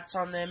Santa hats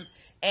on them,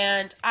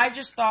 and I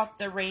just thought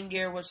the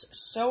reindeer was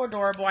so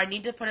adorable. I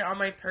need to put it on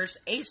my purse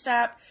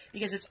ASAP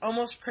because it's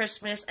almost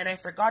Christmas, and I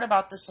forgot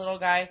about this little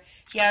guy.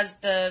 He has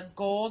the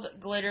gold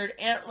glittered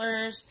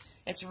antlers.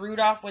 It's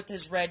Rudolph with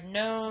his red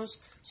nose,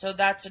 so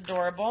that's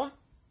adorable.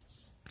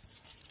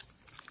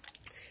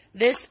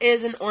 This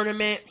is an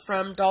ornament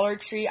from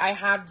Dollartree. I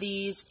have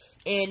these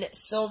in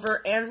silver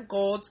and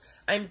gold.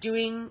 I'm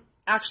doing,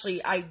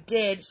 actually, I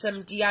did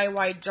some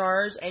DIY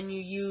jars, and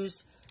you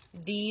use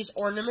these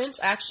ornaments.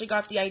 I actually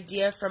got the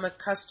idea from a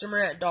customer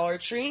at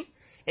Dollartree.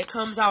 It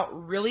comes out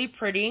really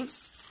pretty.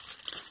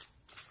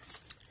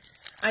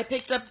 I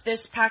picked up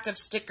this pack of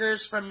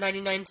stickers from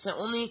 99¢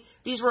 only.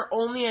 These were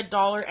only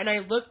 $1, and I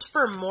looked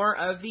for more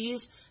of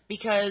these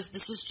because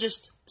this is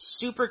just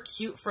super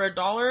cute for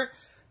 $1.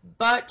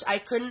 But I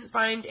couldn't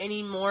find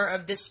any more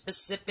of this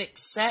specific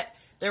set.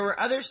 There were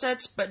other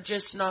sets, but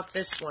just not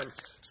this one.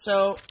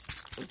 So,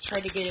 I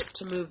tried to get it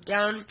to move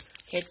down.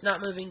 Okay, it's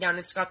not moving down.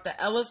 It's got the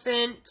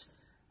elephant,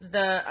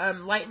 the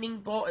lightning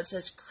bolt. It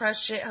says,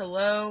 crush it,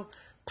 hello,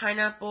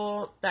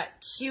 pineapple,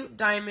 that cute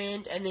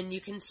diamond, and then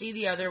you can see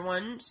the other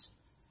ones.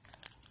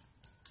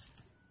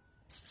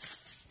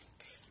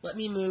 Let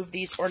me move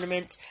these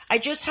ornaments. I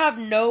just have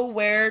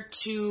nowhere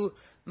to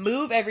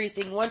move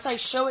everything. Once I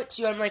show it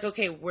to you, I'm like,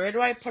 okay, where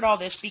do I put all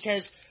this?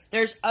 Because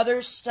there's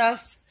other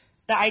stuff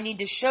that I need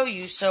to show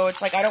you. So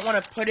it's like I don't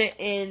want to put it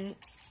in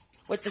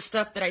with the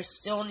stuff that I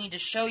still need to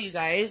show you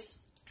guys.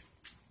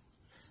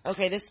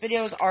 Okay, this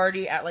video is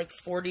already at like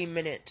 40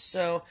 minutes.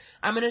 So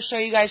I'm going to show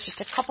you guys just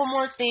a couple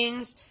more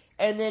things,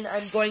 and then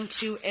I'm going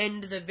to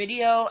end the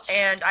video,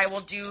 and I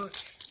will do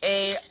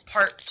a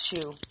part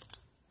 2.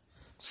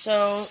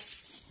 So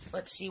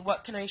let's see,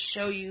 what can I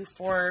show you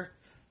for,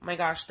 oh my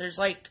gosh, there's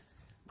like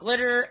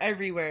glitter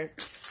everywhere.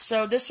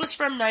 So this was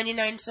from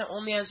 99€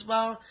 only as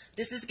well.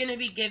 This is going to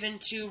be given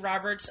to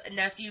Robert's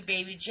nephew,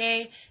 Baby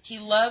J. He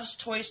loves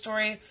Toy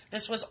Story.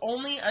 This was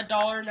only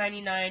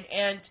 $1.99,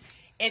 and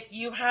if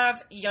you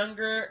have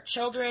younger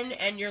children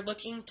and you're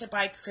looking to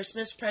buy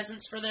Christmas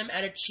presents for them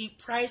at a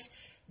cheap price,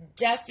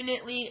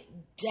 definitely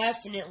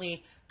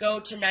go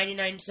to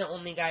 99€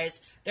 only, guys.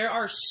 There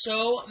are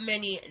so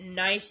many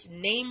nice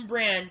name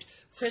brand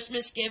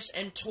Christmas gifts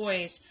and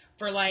toys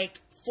for like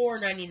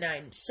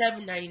 $4.99,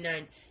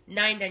 $7.99,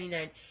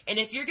 $9.99. And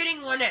if you're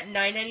getting one at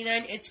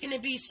 $9.99, it's going to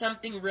be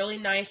something really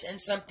nice and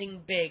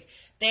something big.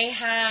 They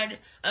had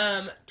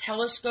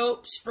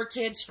telescopes for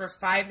kids for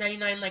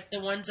 $5.99, like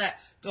the ones that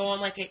go on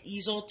like an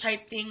easel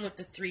type thing with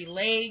the 3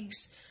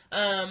 legs.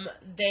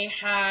 They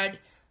had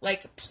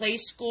like play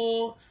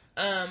school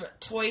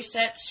toy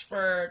sets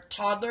for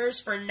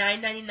toddlers for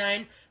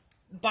 $9.99.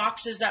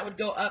 Boxes that would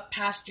go up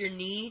past your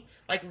knee,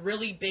 like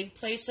really big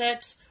play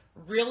sets.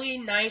 Really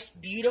nice,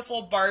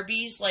 beautiful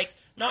Barbies, like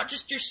not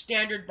just your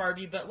standard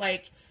Barbie, but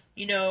like,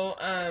 you know,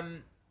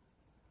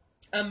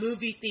 a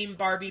movie themed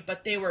Barbie,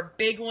 but they were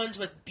big ones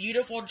with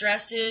beautiful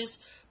dresses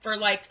for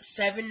like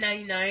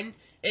 $7.99.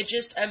 It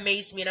just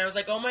amazed me, and I was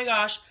like, oh my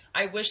gosh,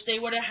 I wish they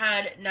would have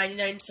had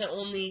 99-cent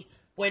only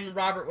when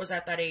Robert was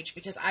at that age,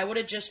 because I would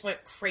have just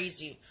went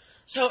crazy.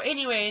 So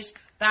anyways,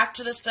 back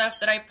to the stuff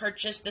that I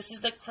purchased. This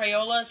is the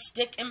Crayola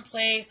Stick and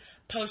Play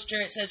poster.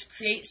 It says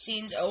create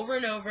scenes over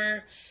and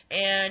over,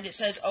 and it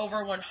says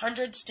over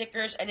 100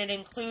 stickers, and it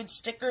includes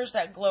stickers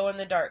that glow in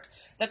the dark.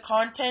 The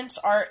contents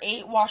are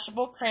 8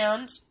 washable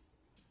crayons,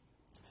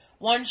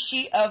 1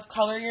 sheet of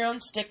color your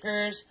own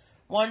stickers,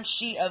 1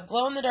 sheet of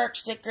glow in the dark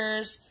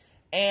stickers,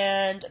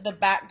 and the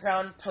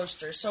background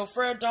poster. So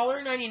for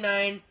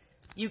 $1.99,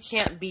 you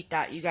can't beat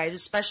that, you guys,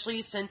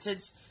 especially since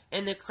it's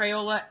in the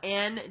Crayola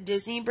and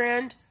Disney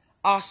brand.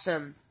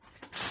 Awesome.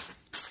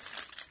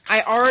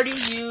 I already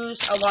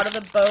used a lot of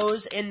the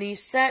bows in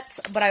these sets,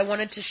 but I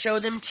wanted to show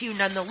them to you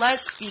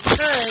nonetheless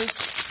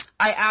because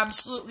I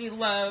absolutely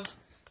love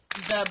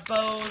the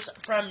bows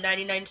from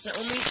 99-cent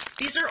only.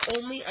 These are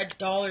only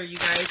 $1, you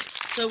guys.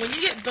 So when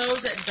you get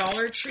bows at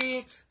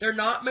Dollartree, they're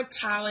not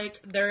metallic.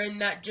 They're in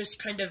that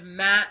just kind of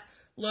matte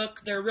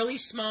look. They're really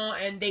small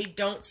and they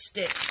don't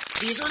stick.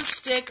 These ones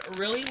stick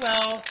really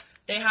well.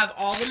 They have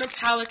all the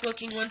metallic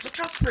looking ones. Look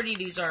how pretty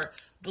these are.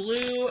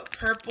 Blue,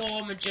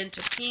 purple,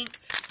 magenta, pink.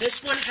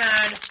 This one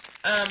had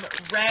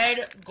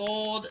red,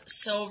 gold,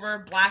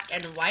 silver, black,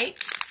 and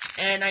white.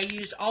 And I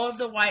used all of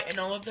the white and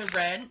all of the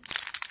red.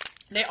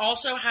 They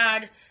also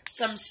had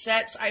some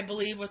sets, I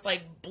believe, with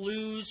like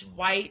blues,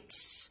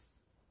 whites,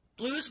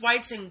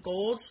 and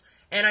golds.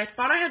 And I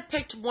thought I had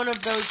picked one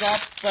of those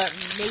up, but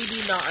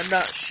maybe not. I'm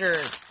not sure.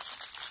 Let's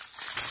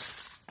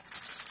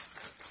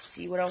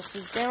see what else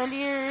is down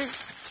here.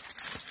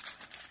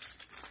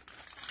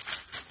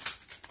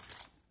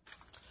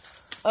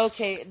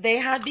 Okay, they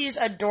had these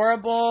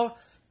adorable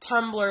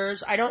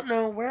tumblers. I don't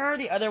know, where are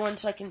the other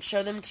ones so I can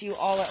show them to you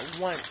all at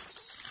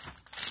once?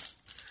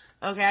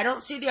 Okay, I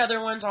don't see the other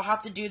ones. I'll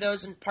have to do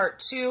those in part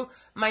 2.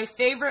 My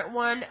favorite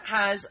one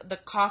has the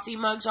coffee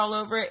mugs all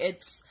over it.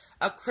 It's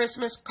a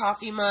Christmas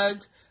coffee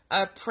mug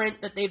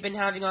print that they've been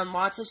having on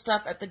lots of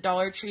stuff at the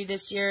Dollar Tree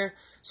this year.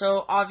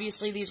 So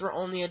obviously these were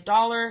only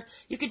 $1.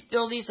 You could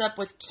fill these up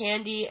with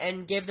candy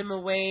and give them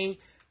away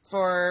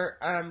for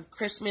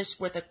Christmas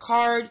with a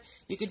card.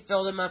 You could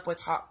fill them up with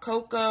hot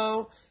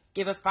cocoa,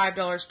 give a $5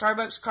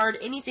 Starbucks card,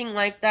 anything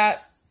like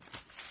that.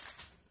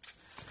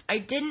 I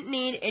didn't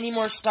need any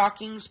more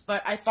stockings,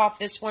 but I thought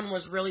this one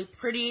was really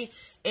pretty.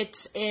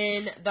 It's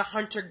in the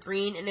hunter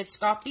green, and it's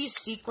got these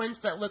sequins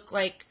that look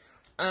like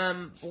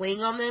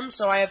bling on them,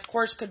 so I, of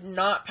course, could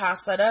not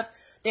pass that up.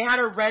 They had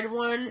a red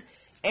one,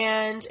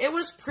 and it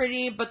was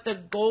pretty, but the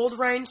gold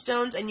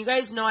rhinestones, and you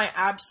guys know I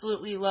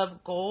absolutely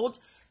love gold,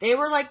 they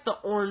were like the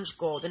orange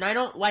gold, and I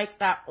don't like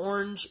that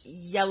orange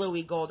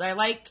yellowy gold. I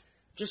like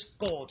just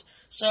gold.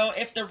 So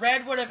if the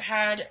red would have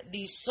had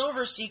the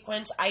silver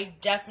sequins, I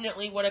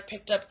definitely would have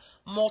picked up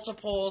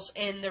multiples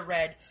in the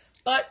red.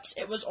 But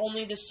it was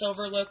only the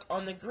silver look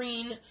on the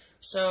green,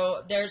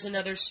 so there's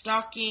another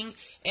stocking.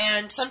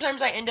 And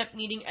sometimes I end up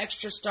needing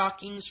extra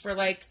stockings for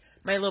like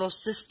my little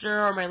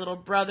sister or my little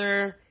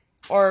brother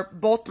or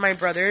both my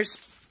brothers.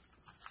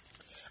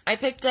 I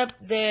picked up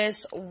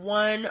this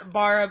 1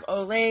 bar of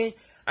Olay.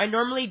 I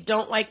normally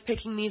don't like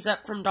picking these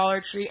up from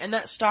Dollar Tree, and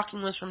that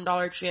stocking was from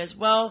Dollar Tree as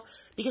well,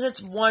 because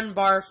it's 1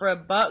 bar for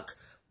 $1,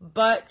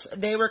 but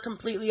they were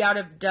completely out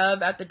of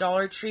Dove at the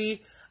Dollar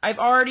Tree. I've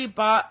already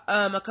bought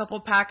a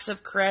couple packs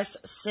of Caress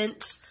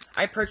since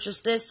I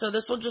purchased this, so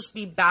this will just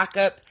be back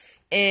up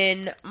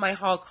in my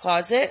hall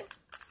closet.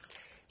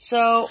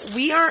 So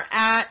we are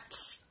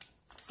at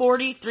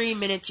 43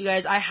 minutes, you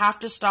guys. I have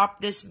to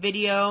stop this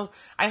video.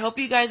 I hope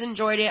you guys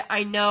enjoyed it.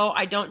 I know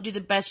I don't do the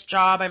best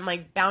job. I'm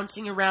like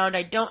bouncing around.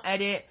 I don't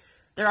edit.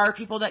 There are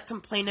people that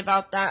complain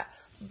about that.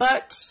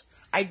 But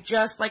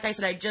like I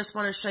said, I just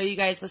want to show you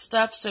guys the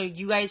stuff so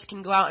you guys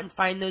can go out and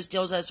find those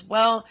deals as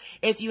well.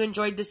 If you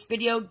enjoyed this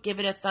video,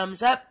 give it a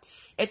thumbs up.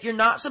 If you're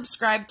not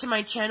subscribed to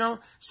my channel,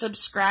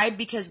 subscribe,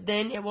 because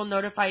then it will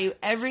notify you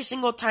every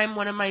single time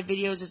one of my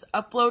videos is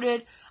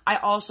uploaded. I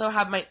also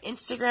have my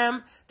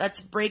Instagram. That's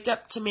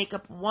Breakup to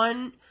Makeup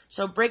 1.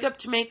 So Breakup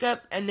to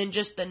Makeup and then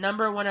just the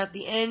number 1 at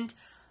the end.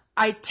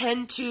 I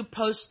tend to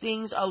post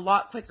things a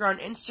lot quicker on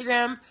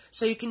Instagram,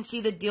 so you can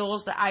see the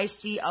deals that I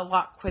see a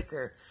lot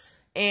quicker.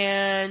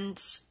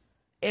 And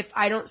if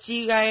I don't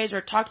see you guys or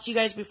talk to you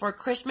guys before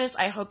Christmas,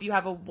 I hope you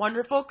have a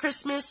wonderful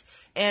Christmas,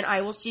 and I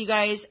will see you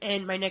guys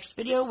in my next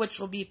video, which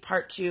will be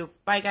part 2.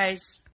 Bye, guys.